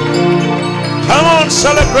 Come on,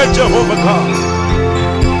 celebrate Jehovah God.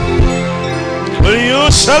 Will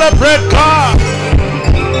you celebrate God?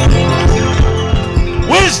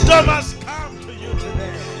 Wisdom has come to you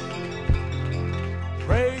today.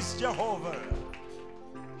 Praise Jehovah.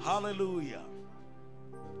 Hallelujah.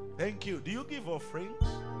 Thank you. Do you give offerings?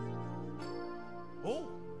 Oh.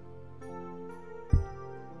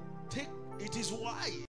 Take, it is wise.